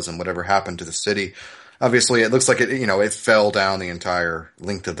cataclysm, whatever happened to the city. Obviously it looks like it fell down the entire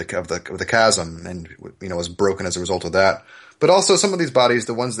length of the chasm and, you know, was broken as a result of that. But also some of these bodies,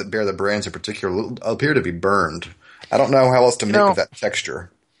 the ones that bear the brands in particular, appear to be burned. I don't know how else to make of that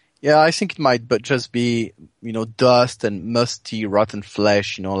texture. Yeah, I think it might but just be, you know, dust and musty, rotten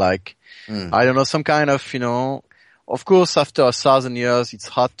flesh, you know, like, I don't know, some kind of, you know, of course, after 1,000 years, it's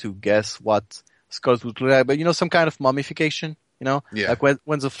hard to guess what skulls would look like, but, you know, some kind of mummification, you know, like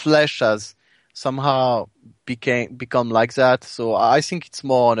when the flesh has somehow become like that. So I think it's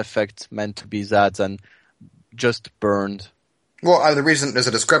more an effect meant to be that than just burned. Well, the reason there's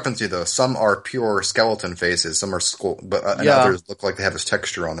a discrepancy though. Some are pure skeleton faces, some are skull, but and others look like they have this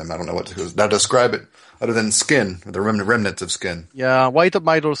texture on them. I don't know what to describe it other than skin, the remnants of skin. Yeah, why it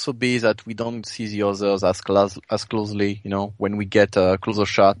might also be that we don't see the others as closely, you know, when we get a closer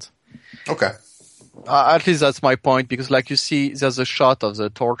shot. Okay. At least that's my point, because like you see, there's a shot of the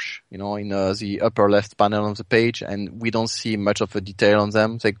torch, you know, in the upper left panel of the page, and we don't see much of a detail on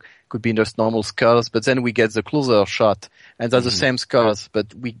them. They could be just normal skulls, but then we get the closer shot, and they're the same skulls,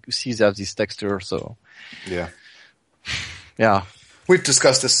 but we see they have this texture, so. Yeah. Yeah. We've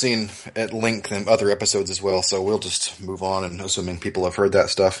discussed this scene at length in other episodes as well, so we'll just move on, and assuming people have heard that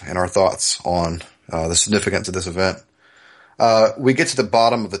stuff, and our thoughts on the significance of this event. We get to the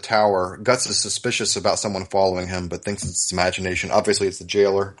bottom of the tower. Guts is suspicious about someone following him, but thinks it's imagination. Obviously, it's the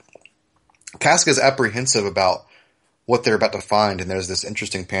jailer. Casca is apprehensive about what they're about to find, and there's this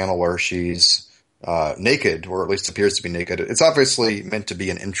interesting panel where she's naked, or at least appears to be naked. It's obviously meant to be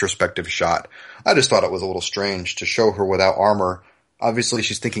an introspective shot. I just thought it was a little strange to show her without armor. Obviously,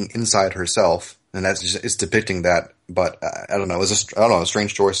 she's thinking inside herself, and it's depicting that. But I don't know. It's a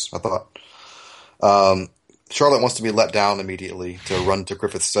strange choice, I thought. Charlotte wants to be let down immediately to run to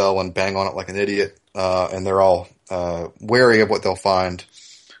Griffith's cell and bang on it like an idiot, and they're all wary of what they'll find.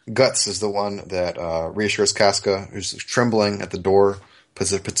 Guts is the one that reassures Casca, who's trembling at the door, puts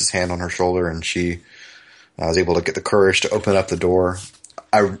his hand on her shoulder, and she is able to get the courage to open up the door.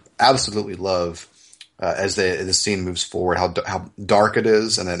 I absolutely love as the scene moves forward how dark it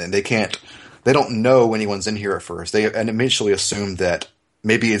is, and then they don't know anyone's in here at first. They initially assume that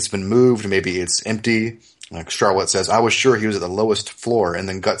maybe it's been moved, maybe it's empty. Like Charlotte says, I was sure he was at the lowest floor, and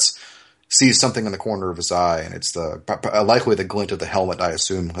then Guts sees something in the corner of his eye, and it's likely the glint of the helmet, I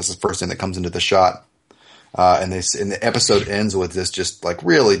assume. That's the first thing that comes into the shot. And the episode ends with this just like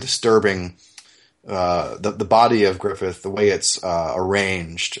really disturbing, the body of Griffith, the way it's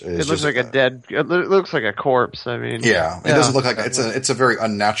arranged. It looks like it looks like a corpse. I mean, it doesn't look like it's a very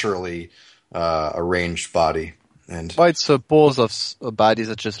unnaturally arranged body. And it's a pose of a body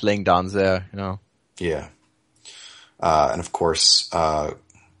that's just laying down there, you know. Yeah. And of course,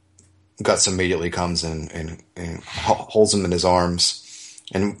 Guts immediately comes and holds him in his arms.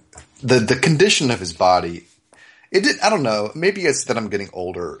 And the condition of his body, I don't know, maybe it's that I'm getting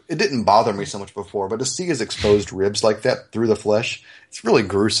older. It didn't bother me so much before, but to see his exposed ribs like that through the flesh, it's really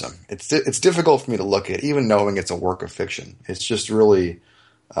gruesome. It's difficult for me to look at, even knowing it's a work of fiction. It's just really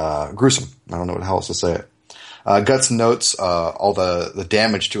gruesome. I don't know how else to say it. Guts notes all the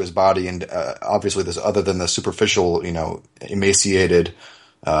damage to his body, and obviously this, other than the superficial, emaciated,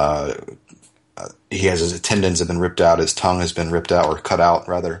 he has his tendons have been ripped out, his tongue has been ripped out, or cut out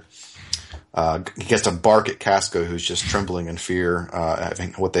rather. He gets to bark at Casca, who's just trembling in fear,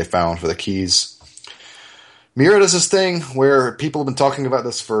 having what they found for the keys. Mira does this thing where people have been talking about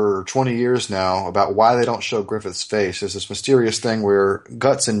this for 20 years now, about why they don't show Griffith's face. There's this mysterious thing where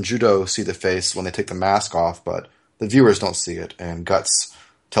Guts and Judo see the face when they take the mask off, but the viewers don't see it. And Guts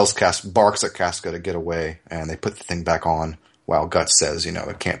barks at Casca to get away, and they put the thing back on, while Guts says,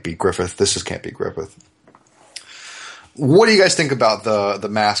 it can't be Griffith. This just can't be Griffith. What do you guys think about the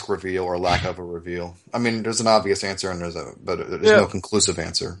mask reveal or lack of a reveal? I mean, there's an obvious answer, and there's no conclusive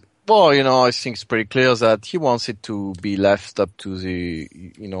answer. Well, I think it's pretty clear that he wants it to be left up to the,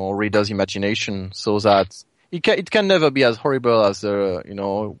 reader's imagination, so that it can never be as horrible as a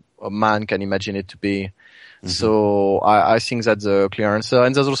man can imagine it to be. Mm-hmm. So I think that's a clear answer.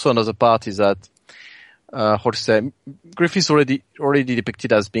 And there's also another part is that, Griffith's already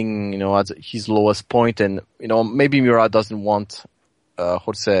depicted as being, at his lowest point, and, maybe Mira doesn't want, the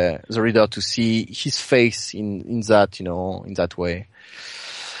reader to see his face in that way.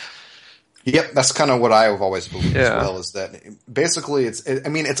 Yep, that's kind of what I've always believed as well, is that basically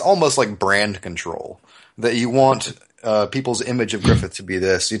it's almost like brand control, that you want people's image of Griffith to be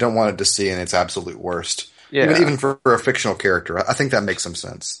this. You don't want it to see in its absolute worst. Yeah. Even for a fictional character. I think that makes some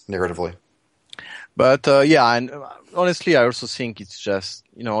sense, narratively. But, and honestly, I also think it's just,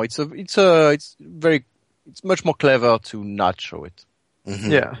 it's much more clever to not show it.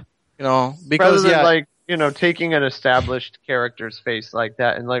 Mm-hmm. Yeah. Because rather than taking an established character's face like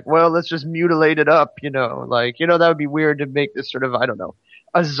that and let's just mutilate it up, that would be weird to make this sort of, I don't know,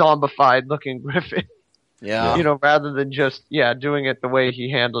 a zombified looking Griffith. Yeah. Rather than just, doing it the way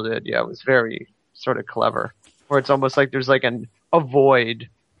he handled it. Yeah, it was very sort of clever. Where it's almost like there's a void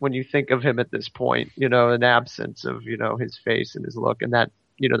when you think of him at this point, an absence of, his face and his look and that,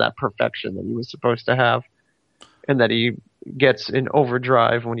 that perfection that he was supposed to have, and that he gets in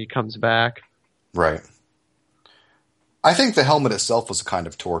overdrive when he comes back. Right. I think the helmet itself was a kind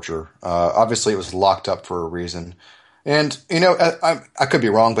of torture. Obviously, it was locked up for a reason. And, I could be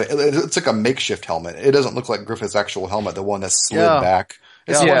wrong, but it's like a makeshift helmet. It doesn't look like Griffith's actual helmet, the one that's slid back.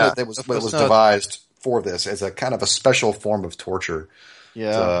 It's the one that was devised for this as a kind of a special form of torture.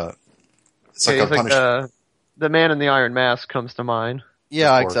 Yeah. It's like a punishment. The Man in the Iron Mask comes to mind.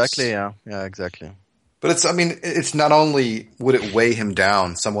 Yeah, exactly. Yeah, exactly. But it's not only would it weigh him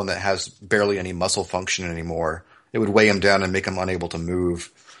down, someone that has barely any muscle function anymore, it would weigh him down and make him unable to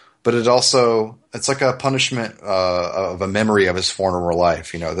move. But it's like a punishment of a memory of his former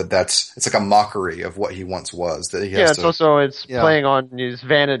life, it's like a mockery of what he once was. That he has it's playing on his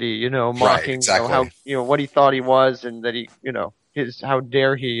vanity, mocking right, exactly. how, what he thought he was, and that he, how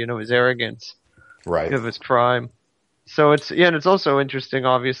dare he, his arrogance, right, of his crime. So and it's also interesting,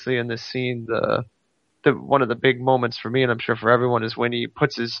 obviously, in this scene, the one of the big moments for me, and I'm sure for everyone, is when he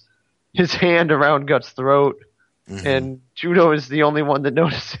puts his hand around Guts' throat, mm-hmm. and Judo is the only one that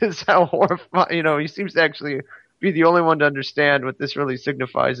notices how horrifying, he seems to actually be the only one to understand what this really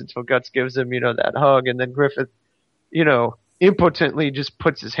signifies until Guts gives him, that hug, and then Griffith, impotently just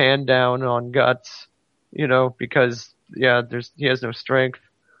puts his hand down on Guts, because he has no strength.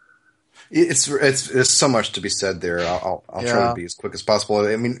 It's so much to be said there. I'll try to be as quick as possible.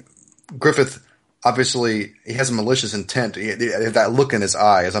 I mean, Griffith, obviously, he has a malicious intent. That look in his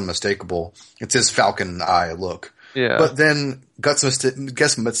eye is unmistakable. It's his falcon eye look. Yeah. But then Guts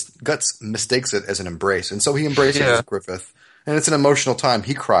mistakes it as an embrace, and so he embraces Griffith, and it's an emotional time.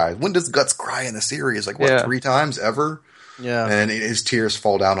 He cries. When does Guts cry in the series? 3 times ever? Yeah. And his tears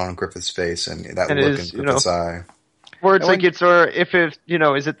fall down on Griffith's face, and that look in Griffith's eye. Where it's like it's, or if it,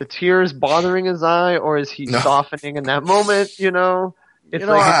 is it the tears bothering his eye, or is he softening in that moment? It's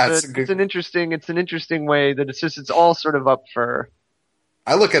it's an interesting way that it's all sort of up for.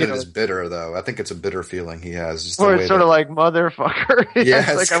 I look at it as bitter, though. I think it's a bitter feeling he has. Just or it's sort of like, motherfucker. Yeah,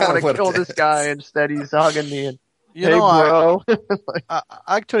 it's like, I want to kill this guy, instead he's hugging me and, bro. I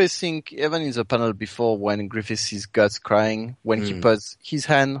actually think, even in the panel before, when Griffith sees Guts crying, when he puts his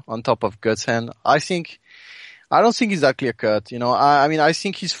hand on top of Guts' hand, I don't think it's that clear cut. I mean, I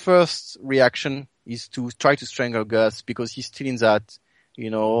think his first reaction is to try to strangle Guts because he's still in that,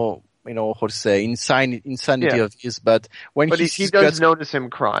 how to say, insanity of his. But when he does Guts, notice him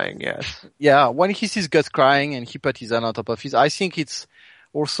crying, yes. Yeah, when he sees Guts crying and he put his hand on top of his, I think it's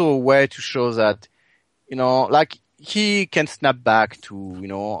also a way to show that, like he can snap back to,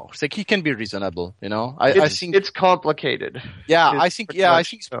 like he can be reasonable. I think it's complicated. Yeah, I think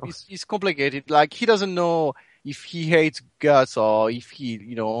it's complicated. Like he doesn't know if he hates Guts or if he,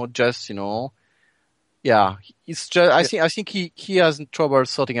 yeah, it's just. I think he has trouble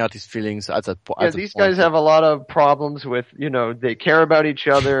sorting out his feelings at that point. Yeah, these guys have a lot of problems with, they care about each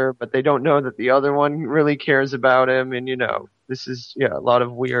other, but they don't know that the other one really cares about him, and this is a lot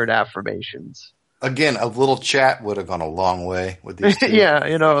of weird affirmations. Again, a little chat would have gone a long way with these two. Yeah,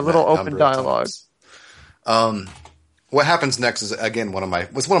 a little open dialogue. What happens next is again one of my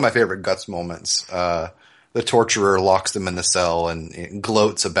favorite Guts moments. The torturer locks them in the cell and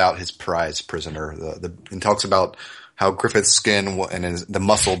gloats about his prized prisoner. And talks about how Griffith's skin and the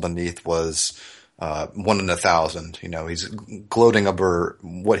muscle beneath was 1 in 1,000. He's gloating over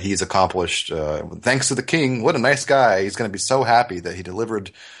what he's accomplished. Thanks to the king, what a nice guy. He's going to be so happy that he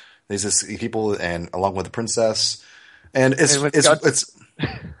delivered these people and along with the princess. And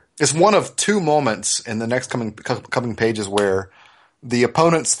it's one of two moments in the next coming pages where the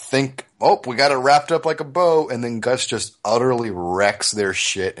opponents think, we got it wrapped up like a bow, and then Guts just utterly wrecks their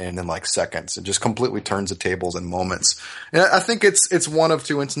shit in like seconds. It just completely turns the tables in moments. And I think it's one of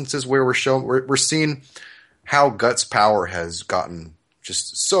two instances where we're seeing how Guts' power has gotten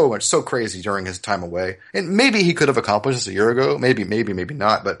just so crazy during his time away. And maybe he could have accomplished this a year ago. Maybe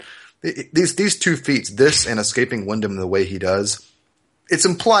not. But these two feats, this and escaping Wyndham the way he does, it's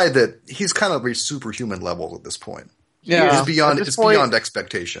implied that he's kind of reached superhuman levels at this point. Yeah, it's beyond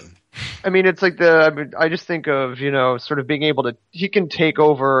expectation. I mean, it's like I just think of, sort of being able to, he can take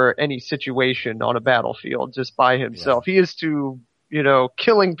over any situation on a battlefield just by himself. Yeah. He is to,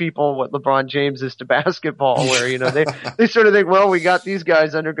 killing people what LeBron James is to basketball, where, they sort of think, well, we got these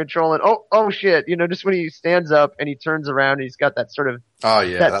guys under control, and oh shit, just when he stands up and he turns around, and he's got that sort of,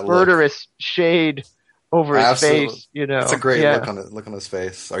 that murderous shade over his face, It's a great look on his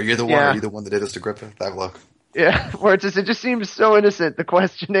face. Are you the one? Are you the one that did this to Griffith? That look. Yeah, where it just seems so innocent, the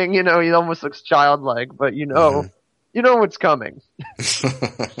questioning, he almost looks childlike, but what's coming.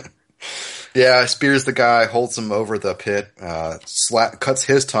 Yeah, spears the guy, holds him over the pit, cuts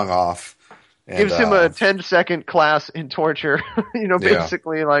his tongue off. And, gives him a 10-second class in torture,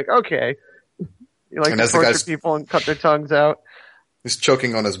 basically like, okay. You like to torture people and cut their tongues out. He's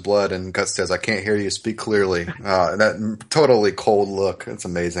choking on his blood, and Guts says, "I can't hear you, speak clearly." And that totally cold look, it's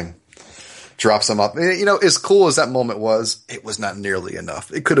amazing. Drops him up. As cool as that moment was, it was not nearly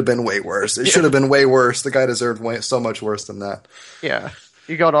enough. It could have been way worse. It should have been way worse. The guy deserved so much worse than that. Yeah.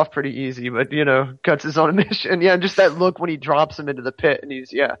 He got off pretty easy, but, Guts is on a mission. Yeah, just that look when he drops him into the pit and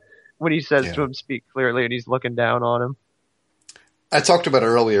when he says to him, speak clearly, and he's looking down on him. I talked about it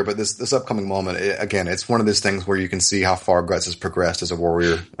earlier, but this upcoming moment, again, it's one of those things where you can see how far Guts has progressed as a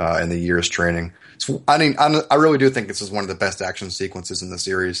warrior in the years training. I really do think this is one of the best action sequences in the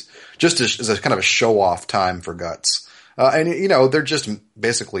series, just as a kind of a show-off time for Guts. And they're just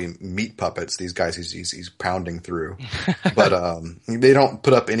basically meat puppets, these guys he's pounding through. But they don't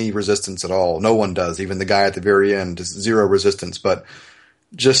put up any resistance at all. No one does. Even the guy at the very end is zero resistance. But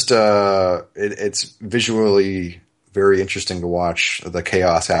just it's visually very interesting to watch the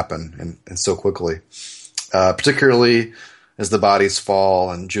chaos happen and so quickly. Particularly as the bodies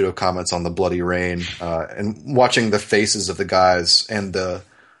fall and Judo comments on the bloody rain, and watching the faces of the guys and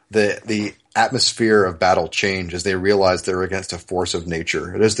the atmosphere of battle change as they realize they're against a force of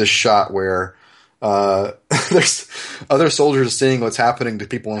nature. There's this shot where there's other soldiers seeing what's happening to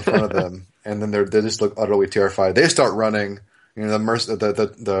people in front of them, and then they just look utterly terrified. They start running.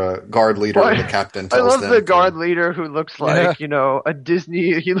 The guard leader, the captain tells them. I love the guard leader who looks like, a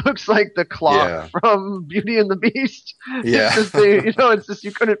Disney, he looks like the clock from Beauty and the Beast. Yeah. It's just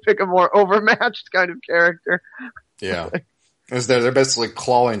you couldn't pick a more overmatched kind of character. Yeah. They're basically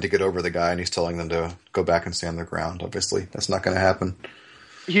clawing to get over the guy, and he's telling them to go back and stand their ground. Obviously, that's not going to happen.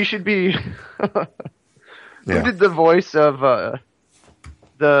 He should be... Who did the voice of John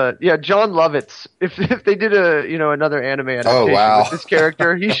Lovitz? If they did another anime adaptation with this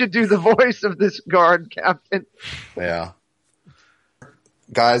character, he should do the voice of this guard captain. Yeah.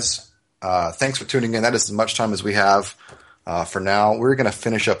 Guys, thanks for tuning in. That is as much time as we have for now. We're going to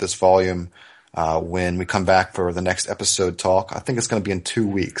finish up this volume when we come back for the next episode talk. I think it's going to be in 2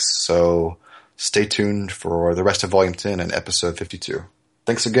 weeks, so stay tuned for the rest of Volume 10 and Episode 52.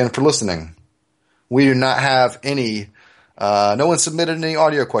 Thanks again for listening. We do not have any no one submitted any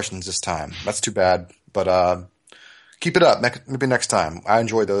audio questions this time. That's too bad, but keep it up. Maybe next time. I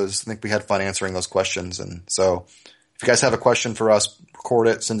enjoyed those. I think we had fun answering those questions, and so if you guys have a question for us, record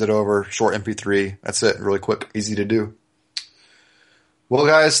it, send it over, short MP3. That's it. Really quick, easy to do. Well,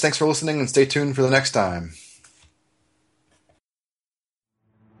 guys, thanks for listening, and stay tuned for the next time.